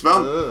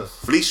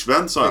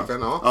 sa jag.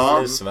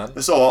 Ja.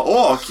 Jag sa,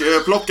 och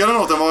plockade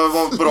låten,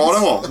 vad bra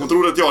den var. Hon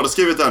trodde att jag hade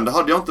skrivit den. Det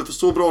hade jag inte, för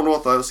så bra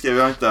låtar skrev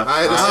jag inte.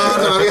 Nej, det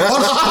skrev jag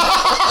inte.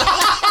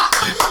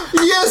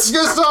 Yes,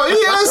 Gustav,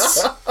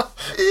 yes!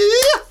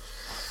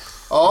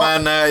 Ja.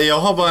 Men jag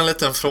har bara en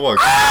liten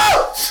fråga.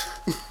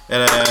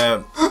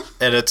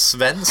 Är det ett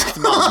svenskt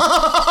band?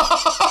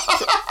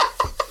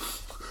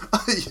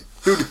 Aj,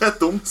 gjorde det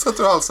ett ont?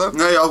 Sätter du halsen?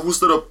 Nej, jag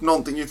hostade upp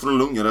någonting ifrån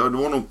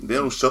lungorna. Det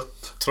är nog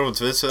kött.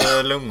 Troligtvis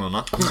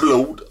lungorna.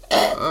 Blod.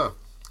 Ja,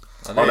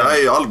 det här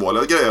är ju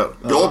allvarliga grejer.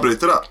 Jag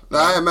avbryter det.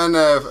 Nej, men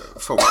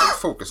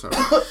fokus nu.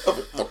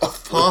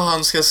 Ja,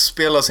 han ska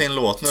spela sin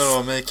låt nu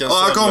då, Mikael.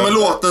 Ja, här kommer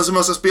låten som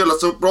jag ska spela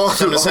så bra.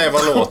 Kan du säga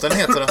vad låten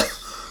heter då?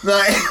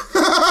 Nej.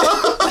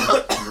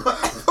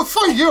 Vad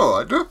fan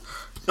gör du?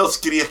 Jag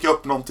skrek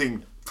upp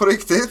någonting. På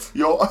riktigt?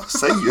 Ja,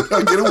 säger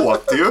jag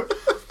gråter ju.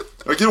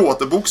 Jag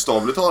gråter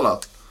bokstavligt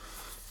talat.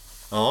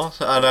 Ja,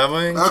 det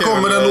var en här kul...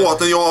 kommer den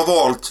låten jag har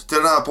valt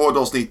till det här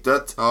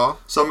poddavsnittet. Ja.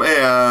 Som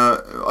är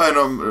en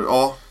av...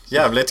 Ja.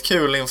 Jävligt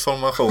kul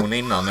information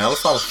innan i alla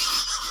fall.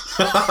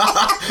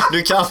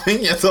 Du kan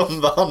inget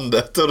om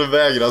bandet och du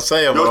vägrar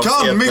säga vad jag de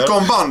kan heter. mycket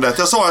om bandet.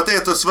 Jag sa att det är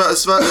ett av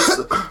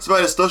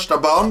Sveriges största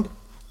band.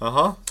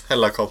 Jaha,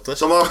 Helicopters.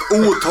 Som har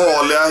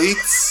otaliga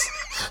hits.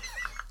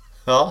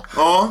 Ja.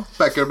 Ja.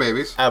 Backer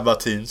Babies. ABBA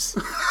Teens.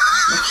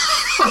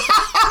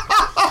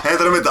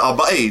 Heter de inte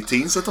ABBA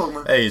A-Teens ett tag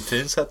med?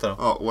 A-Teens heter de.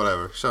 Ja,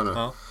 whatever. Kör nu.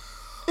 Ja.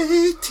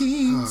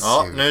 A-Teens.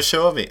 Ja, nu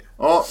kör vi.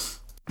 Ja.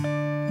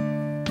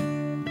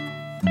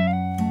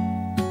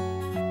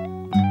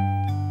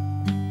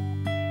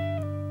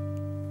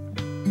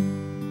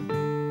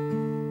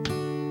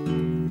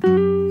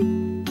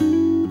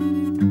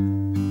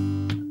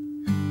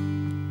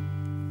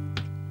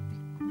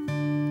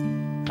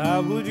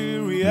 How would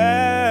you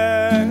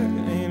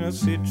react in a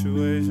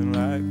situation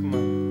like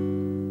mine?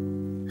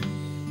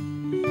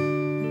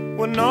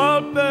 When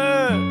all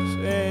birds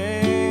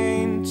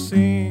ain't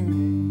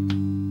singing,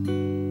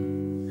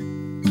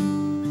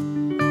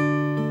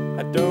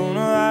 I don't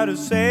know how to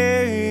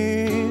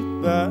say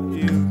it, but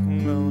you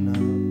can go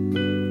now.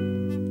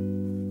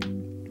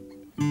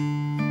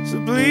 So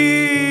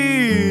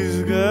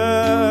please,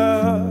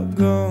 girl,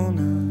 go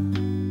now.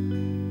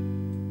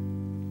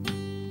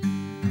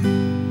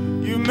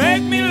 You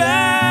make me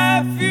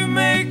laugh, you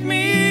make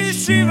me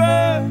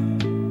shiver.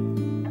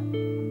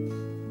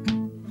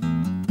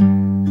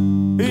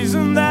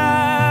 Isn't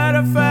that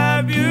a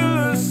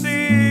fabulous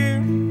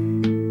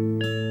scene?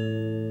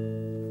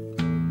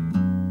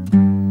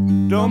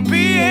 Don't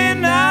be here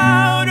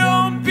now,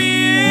 don't be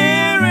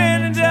here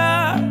in a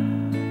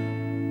time.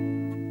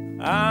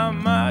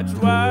 I'm much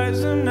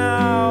wiser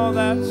now,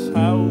 that's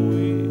how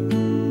we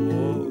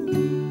walk.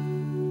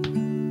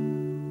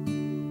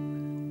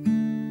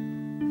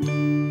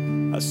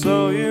 I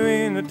saw you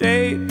in a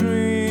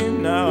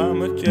daydream, now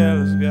I'm a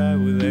jealous guy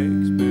with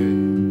experience.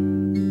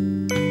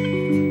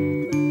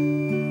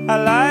 I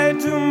lied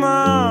to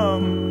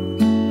Mom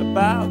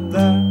about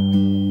that.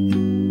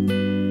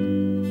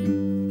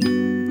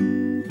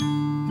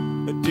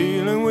 But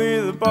dealing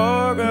with a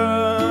poor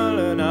girl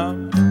and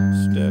I'm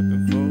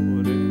stepping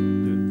forward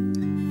into.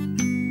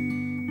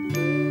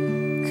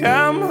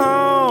 Come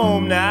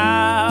home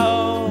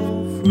now,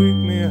 freak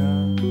me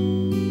out.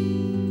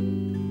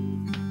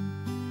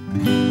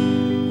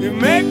 You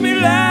make me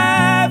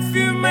laugh,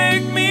 you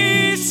make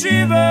me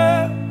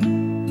shiver.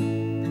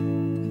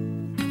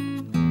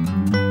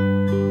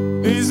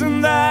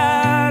 Isn't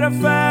that a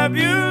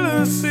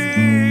fabulous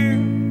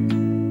scene?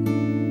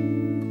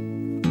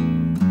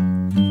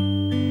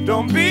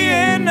 Don't be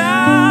here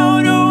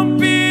now, don't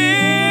be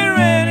here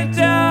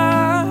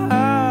anytime.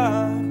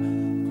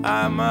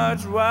 I'm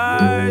much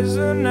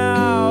wiser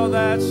now,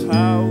 that's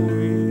how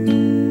we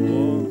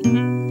walk.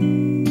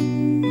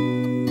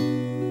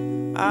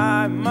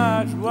 I'm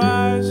much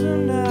wiser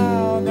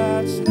now,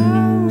 that's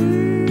how we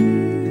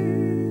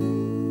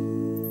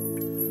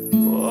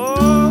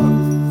walk.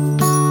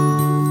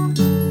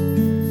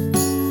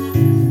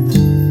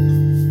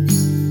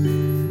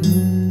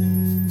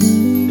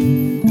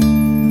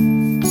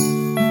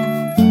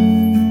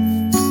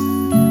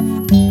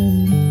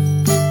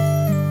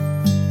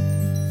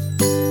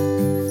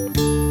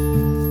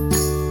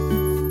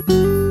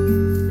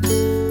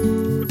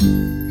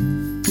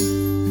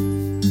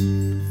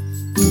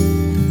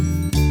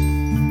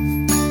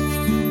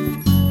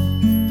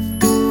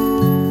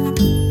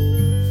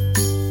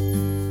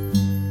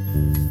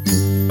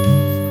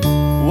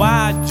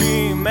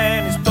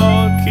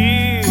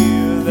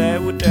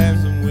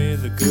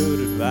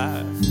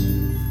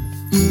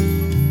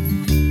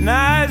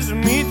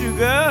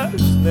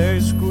 because they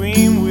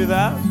scream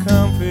without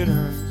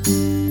confidence.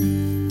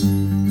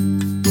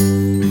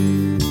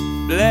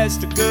 Bless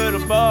the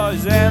good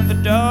boys and the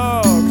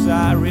dogs,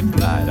 I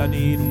replied, I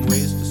needn't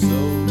waste a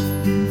soul.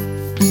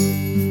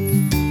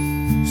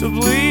 So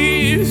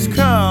please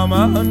come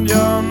and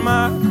join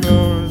my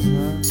chorus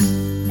now.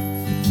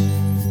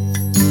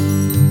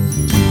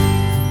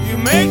 You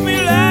make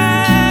me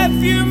laugh,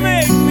 you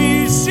make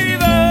me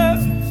shiver.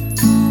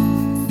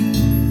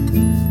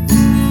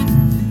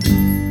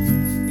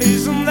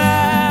 Isn't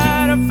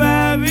that a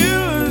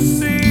fabulous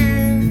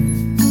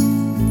scene?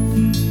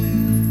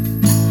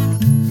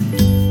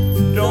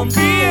 Don't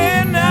be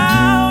here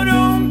now,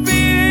 don't be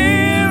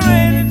here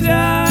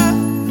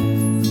anytime.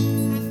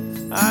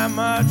 I'm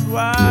much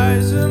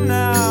wiser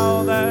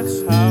now,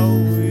 that's how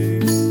we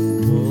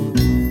walk.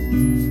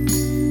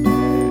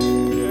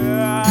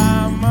 Yeah,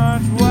 I'm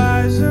much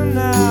wiser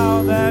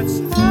now, that's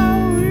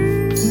how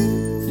we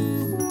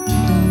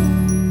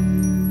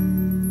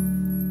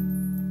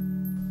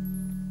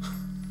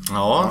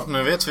Ja,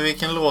 nu vet vi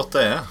vilken låt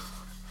det är.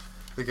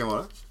 Vilken var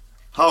det?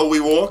 How We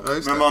Walk Ja,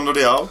 just med det. Mando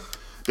Diao.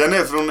 Den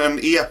är från en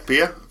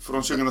EP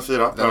från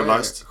 2004,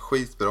 Paralyzed.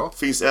 Skitbra.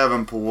 Finns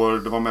även på,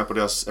 det var med på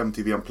deras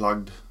MTV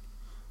Unplugged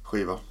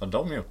skiva. Har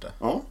de gjort det?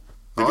 Ja,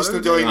 det Ja, visste det-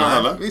 inte jag innan nej,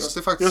 heller.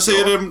 visste faktiskt Jag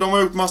säger jag. det, de har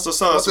gjort massa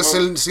så här Var som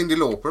har- inte Cyndi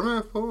Lauper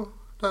med på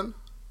den?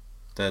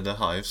 Det är The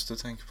Hives du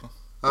tänker på.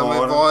 Ja, Ja, men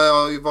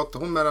den. var inte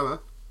hon med där med?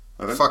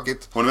 Jag vet Fuck inte.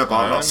 it. Hon är med på Ja,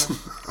 allas.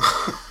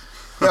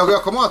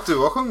 Jag kommer ihåg att du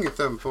har sjungit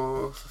den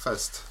på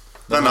fest.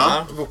 Den Denna?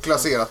 här?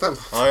 Vokalisiserat den.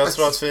 Ja, jag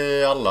tror att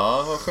vi alla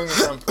har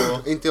sjungit den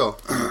på, Inte jag.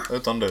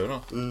 utan du då. Ja,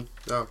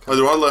 kan. Men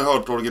du har aldrig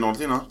hört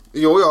originalet innan?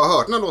 Jo, jag har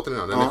hört den här låten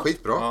innan. Den Ja. är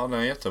skitbra. Ja, den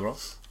är jättebra.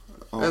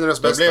 En av deras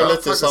Det bästa blev lite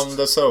faktiskt. som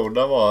The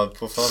Soda var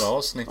på förra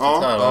avsnittet Ja,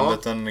 här. ja. En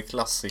liten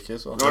klassiker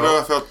så. Ja, det var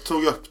därför jag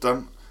tog upp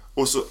den.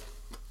 Och så,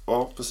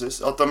 ja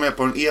precis. Att de är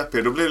på en EP,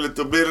 då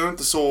blir den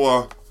inte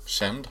så...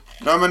 Känd.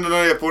 Nej men när det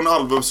är på en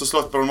album så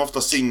släpper de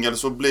ofta singel,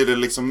 så blir det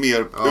liksom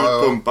mer Ja,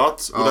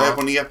 utpumpat. ja. Och det här är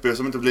på en EP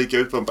som inte blir lika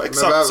utpumpat. Men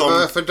Exakt som...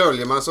 varför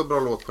döljer man en så bra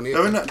låt på en EP?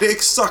 Jag vet inte, det är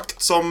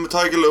exakt som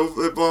Tiger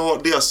Love, bara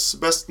deras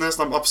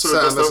nästan absolut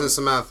Sam bästa. vs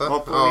Samantha. Ja,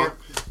 på en Ja. EP.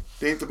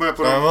 Det är inte med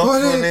på Den den. var Vad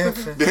är på det? en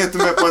EP. Det är inte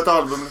med på ett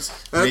album.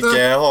 Micke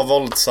har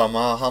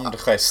våldsamma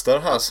handgester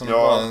här som Ja,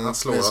 bara han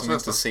slår ni oss som inte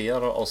nästan.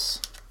 ser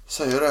oss.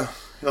 Säger det.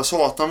 Jag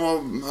sa att den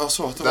var... Jag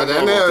sa att det var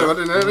Nej, bra.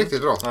 den är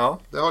riktigt bra. Ja,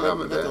 Det håller jag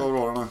med. Det var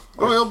bra den här.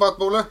 Bra jobbat,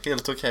 Bolle.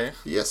 helt okej.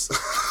 Yes.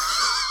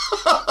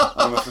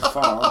 Ja, men för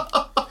fan.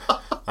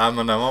 Nej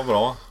men den var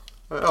bra,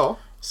 Ja,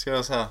 ska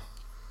jag säga.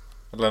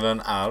 Eller den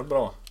är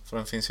bra, för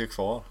den finns ju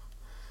kvar.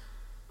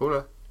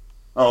 Bolle.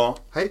 Ja.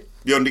 Hej.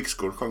 Björn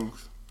Dixgård sjöng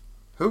också.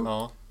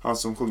 Ja, Han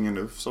som sjunger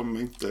nu, som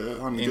inte...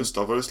 Han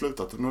Gustav har ju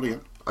slutat i Norén.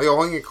 Ja, jag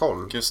har ingen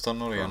koll. Gustav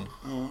Norén.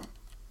 Ja.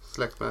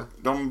 Släkt med.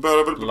 De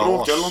började väl Lars.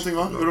 bråka eller någonting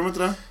va? Gjorde de inte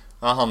det?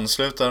 Ja, han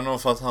slutade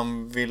nog för att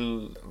han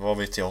vill, vad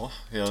vet jag?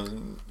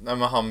 Nej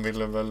men han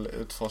ville väl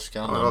utforska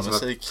Ja, det annan var som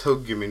musik. ett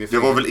tuggummi i Det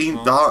var väl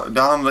inte...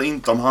 Det handlar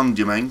inte om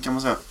handgemäng kan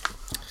man säga.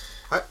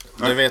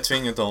 Det vet vi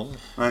inget om.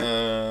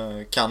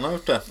 Nej. Kan ha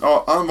gjort det.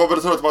 Ja, han var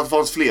väl trött på att det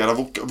fanns flera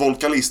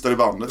vokalister i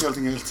bandet helt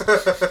enkelt.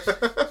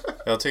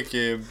 Jag tycker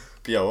ju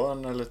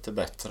Björn är lite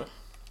bättre.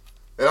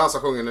 Är det han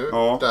som sjunger nu?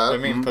 Ja, Det Där. är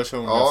min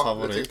personliga Ja,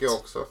 favorit. det tycker jag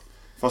också.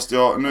 Fast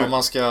jag... Om Nu,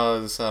 man ska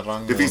så här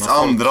rangordna det finns folk.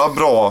 andra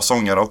bra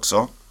sångare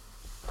också.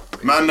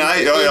 Men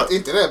nej,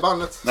 Inte det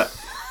bandet. nej,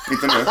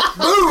 inte nu.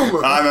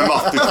 Boom! Nej men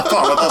Matti,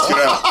 fan vad taskig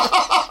du är.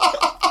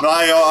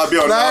 Nej, Nej,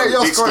 Björn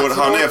jag Dixgård, skojar.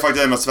 han är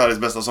faktiskt en av Sveriges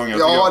bästa sångare.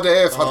 tycker Ja, jag. det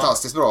är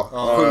fantastiskt bra.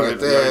 Ja, Sjunget. jag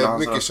Det gillar är hans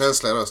mycket röst.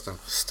 känsla i rösten.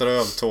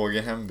 Strövtåg i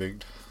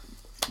hembygd.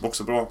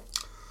 Också bra.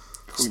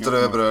 Sjunger.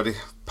 Ströbröd i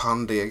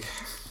panndeg.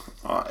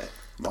 Nej,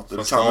 Matti, du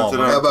Fast kan inte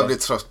ja, det. Jag börjar bli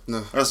trött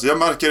nu. Alltså, jag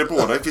märker det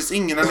på dig, det finns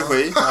ingen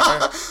energi.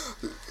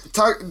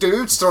 Du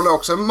utstrålar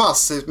också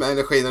massivt med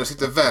energi när du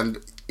sitter vänd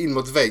in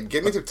mot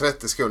väggen i typ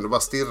 30 sekunder och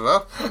bara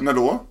stirrar. När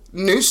då?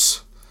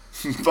 Nyss,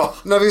 Va?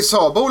 när vi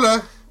sa Bolle,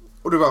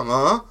 och du bara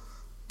va?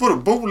 Vadå,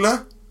 Bole?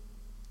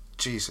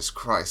 Jesus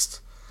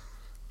Christ.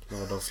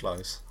 Lord of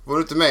Flies. Var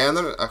du inte med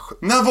när du...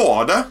 När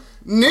var det?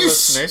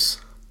 Nyss!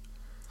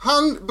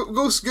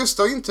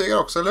 Gustav intygar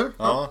också, eller?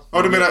 Ja.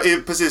 Ja, du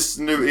menar precis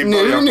nu i Nu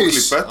början på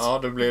nyss. klippet? Ja,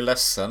 du blir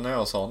ledsen när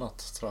jag sa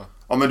något, tror jag.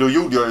 Ja, men då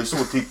gjorde jag ju så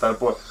och tittade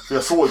på, för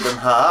jag såg den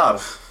här.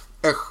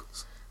 Äsch.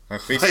 En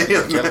Vad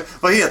skiftnyckel. heter,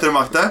 vad heter det,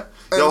 Matte?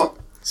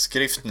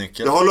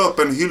 Skriftnyckel. Jag håller upp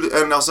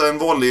en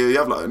vanlig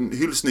jävla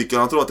hylsnyckel.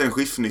 Han tror att det är en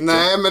skiftnyckel.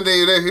 Nej, men det är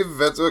ju det i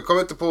huvudet. Och jag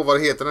kommer inte på vad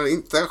det heter när det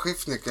inte är en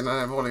skiftnyckel, när det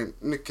är en vanlig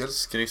nyckel.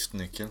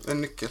 Skriftnyckel.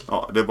 En nyckel.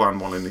 Ja, det är bara en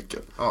vanlig nyckel.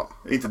 Ja.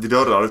 Inte till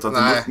dörrar utan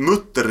Nej. till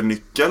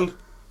mutternyckel.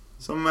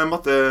 Som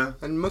Matte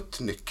En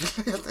muttnyckel,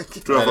 helt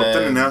enkelt. tror jag har Är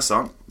fått det- den i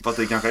näsan. För att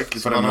det är kanske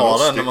äckligt Så för man den har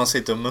rostig. den när man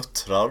sitter och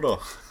muttrar då.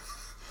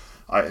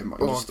 Nej,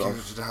 Åh Gustav.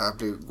 gud, det här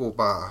går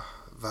bara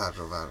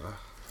värre och värre.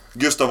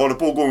 Gustav håller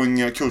på att gå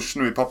en kurs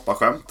nu i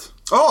pappaskämt.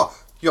 Ja,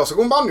 jag ska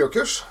gå en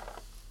banjokurs.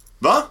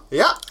 Va?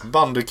 Ja,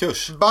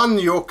 Bandykurs.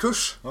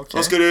 banjokurs.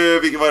 Okej.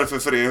 Vad är det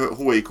för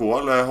HIK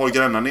eller har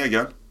Grännan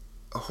egen?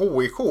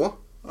 HIK?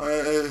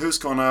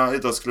 Huskvarna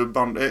idrottsklubb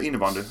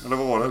innebandy, eller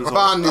vad var det?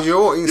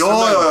 Banjo,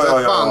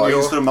 instrumentet, banjo.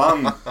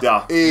 Instrument,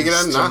 ja. I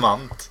Gränna.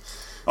 Instrument.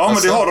 Ja,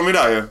 men det har de ju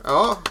där ju.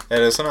 Ja,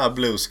 Är det sån här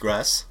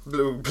bluesgrass?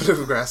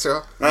 bluegrass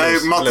ja.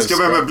 Nej, Matte ska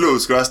med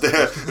bluesgrass. Det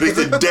är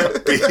riktigt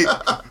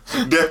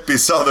deppig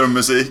southern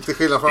musik. Till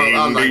skillnad från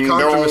annan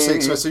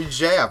countrymusik som är så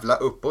jävla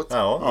uppåt.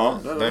 Ja,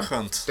 det är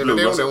skönt.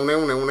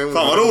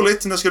 Fan vad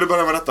roligt, när ska du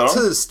börja med detta då?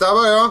 Tisdag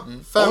börjar jag.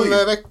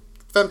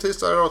 5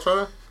 tisdagar idag tror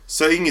jag.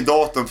 Säg inget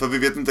datum för vi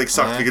vet inte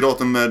exakt vilket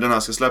datum den här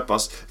ska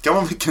släppas. Det kan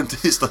vara vilken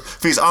tisdag.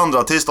 Det finns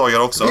andra tisdagar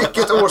också.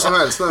 Vilket år som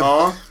helst nu.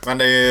 Ja. Men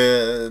det är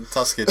ju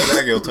taskigt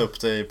läge att ta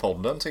upp det i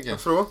podden tycker jag.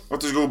 Varför då?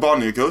 Att du ska gå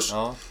banjokurs.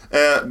 Ja.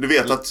 Du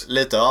vet att...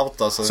 Lite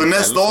out alltså. Så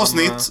nästa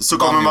avsnitt så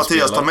kommer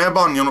Mattias ta med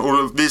banjon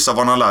och visa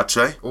vad han har lärt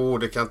sig.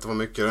 Det kan inte vara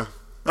mycket det.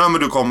 Ja,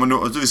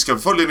 men vi ska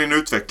följa din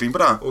utveckling på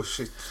det.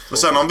 Shit. Och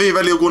sen om vi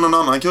väljer att gå någon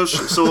annan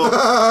kurs så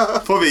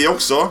får vi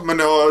också. Men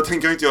det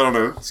tänker jag inte göra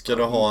nu. Ska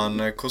du ha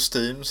en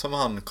kostym som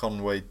han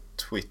Conway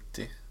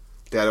Twitty?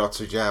 Det hade varit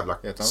så jävla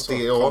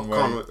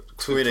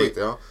Twitty,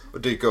 ja.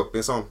 Och dyka upp i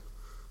en sån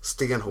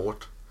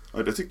stenhårt.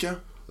 Ja, det tycker jag.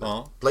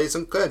 Ja. Play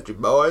some country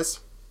boys.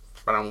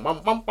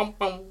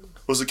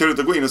 Och så kan du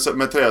inte gå in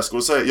med träskor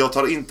och säga jag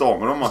tar inte av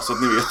mig dem så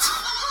att ni vet.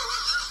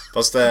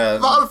 Fast det är...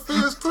 Varför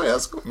just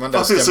träskor? Men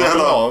det ska man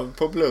ha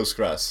på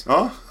bluesgrass.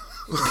 Ja.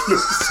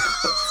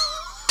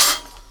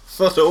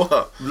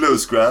 Vadå?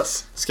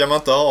 Bluesgrass. Ska man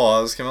inte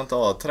ha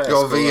träskor?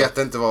 Jag vet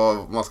inte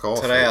vad man ska ha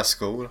för.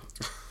 Träskor.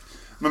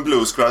 Men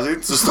bluesgrass är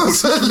inte så stort.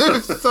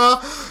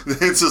 Sluta!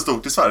 Det är inte så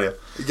stort i Sverige.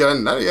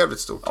 Gränna är jävligt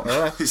stort.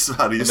 Ja, i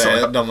Sverige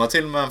så. De har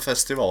till och med en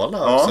festival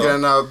här ja. också.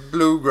 Gränna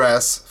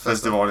Bluegrass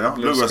Festival, ja.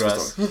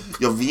 Bluegrass.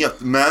 Jag vet,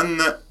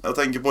 men jag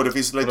tänker på det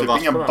finns typ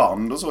inga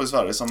band och så i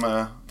Sverige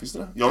som finns det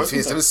det? Jag vet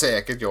finns inte. det väl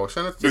säkert, jag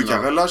känner till. Du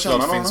kan väl lära känna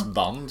någon? Det finns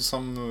band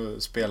som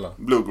spelar.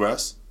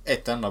 Bluegrass.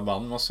 Ett enda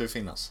band måste ju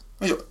finnas.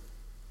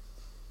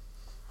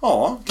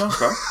 Ja,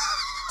 kanske.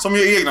 Som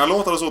gör egna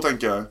låtar och så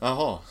tänker jag.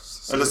 Jaha.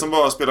 Eller som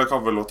bara spelar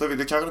coverlåtar.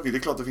 Det är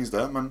klart det finns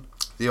det, men...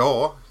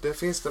 Ja, det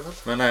finns det väl.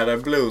 Men är det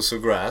blues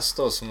och grass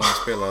då som man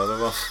spelar? Eller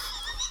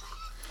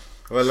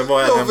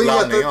vad är det en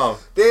blandning av?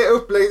 Det är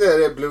upplägg där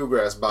det är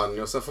bluegrass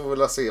banjo, så får vi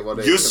väl se vad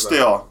det är. Just det,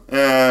 ja.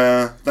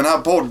 Den här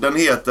podden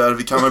heter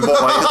Vi kan väl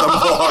bara heta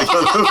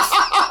Magaluf.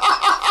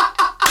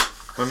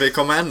 Men vi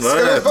kommer ändra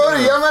det. Ska vi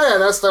börja med det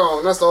nästa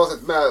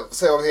avsnitt med att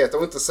säga vad det heter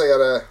och inte säga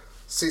det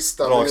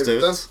sista rakt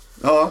minuten? Ut.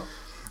 Ja.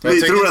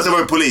 Ni tror att det var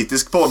en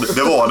politisk podd,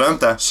 det var det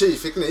inte. Tji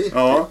fick ni.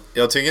 Ja.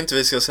 Jag tycker inte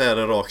vi ska säga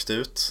det rakt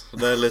ut.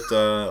 Det är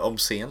lite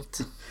obscent.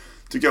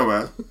 Tycker jag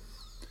med.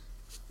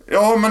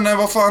 Ja, men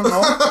vad fan.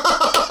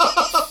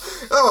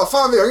 Ja, vad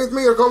fan, vi har inget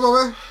mer att komma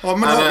med. ja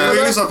men vi har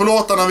ju lyssnat på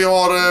låtarna, vi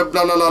har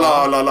bla bla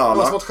bla bla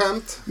bla. Det var ett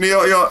skämt.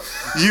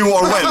 You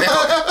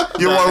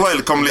are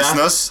welcome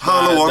listeners.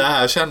 Hallå. Det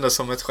här kändes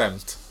som ett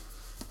skämt.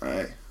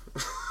 Nej.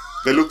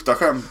 Det luktar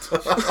skämt.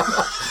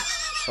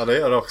 Ja, det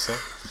gör det också.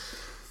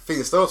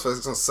 Finns det något för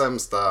liksom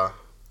sämsta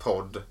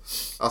podd,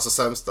 alltså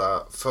sämsta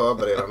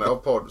förberedande av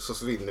podd,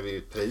 så vinner vi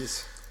ett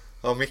pris.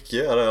 Ja, Micke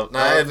gör det.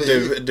 Nej,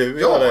 du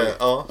gör det.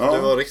 Ja, du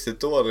var riktigt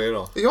dålig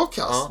idag. Är jag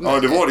kast? Ja,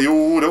 det var det.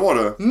 Jo, det var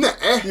det.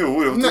 Nej.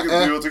 Jo,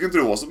 jag tycker inte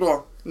du var så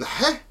bra.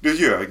 Nej. Du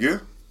ljög ju.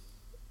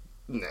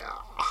 Nej.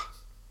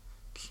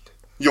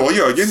 Jag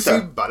ljög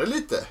inte. Fibbade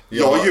lite.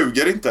 Jag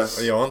ljuger inte.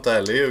 Jag har inte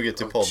heller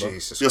ljugit i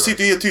podden. Jag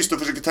sitter ju tyst och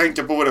försöker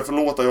tänka på vad det är för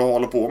låtar jag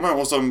håller på med.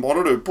 Och så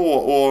håller du på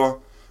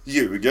och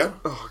ljuger.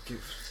 Gud.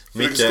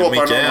 Micke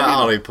är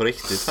arg på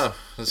riktigt här.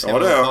 Det ser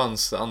det är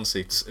hans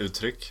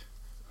ansiktsuttryck.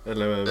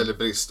 Eller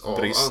brist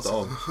av.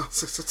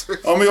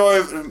 Ja, men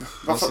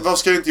vad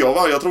ska inte jag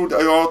vara? Jag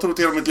tror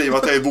till mitt liv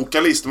att jag är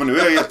vokalist, men nu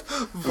är jag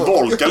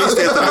vokalist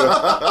heter det.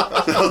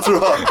 Jag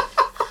tror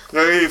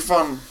jag är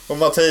fan. Och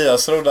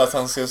Mattias trodde att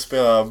han skulle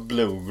spela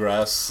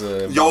bluegrass.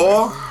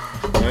 Ja.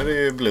 Nu är det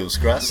ju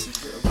bluesgrass.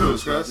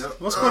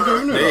 Vad ska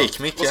du nu då? Det gick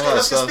Micke här.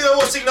 Jag ska spela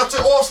vår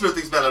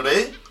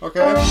avslutningsmelodi.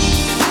 Okej.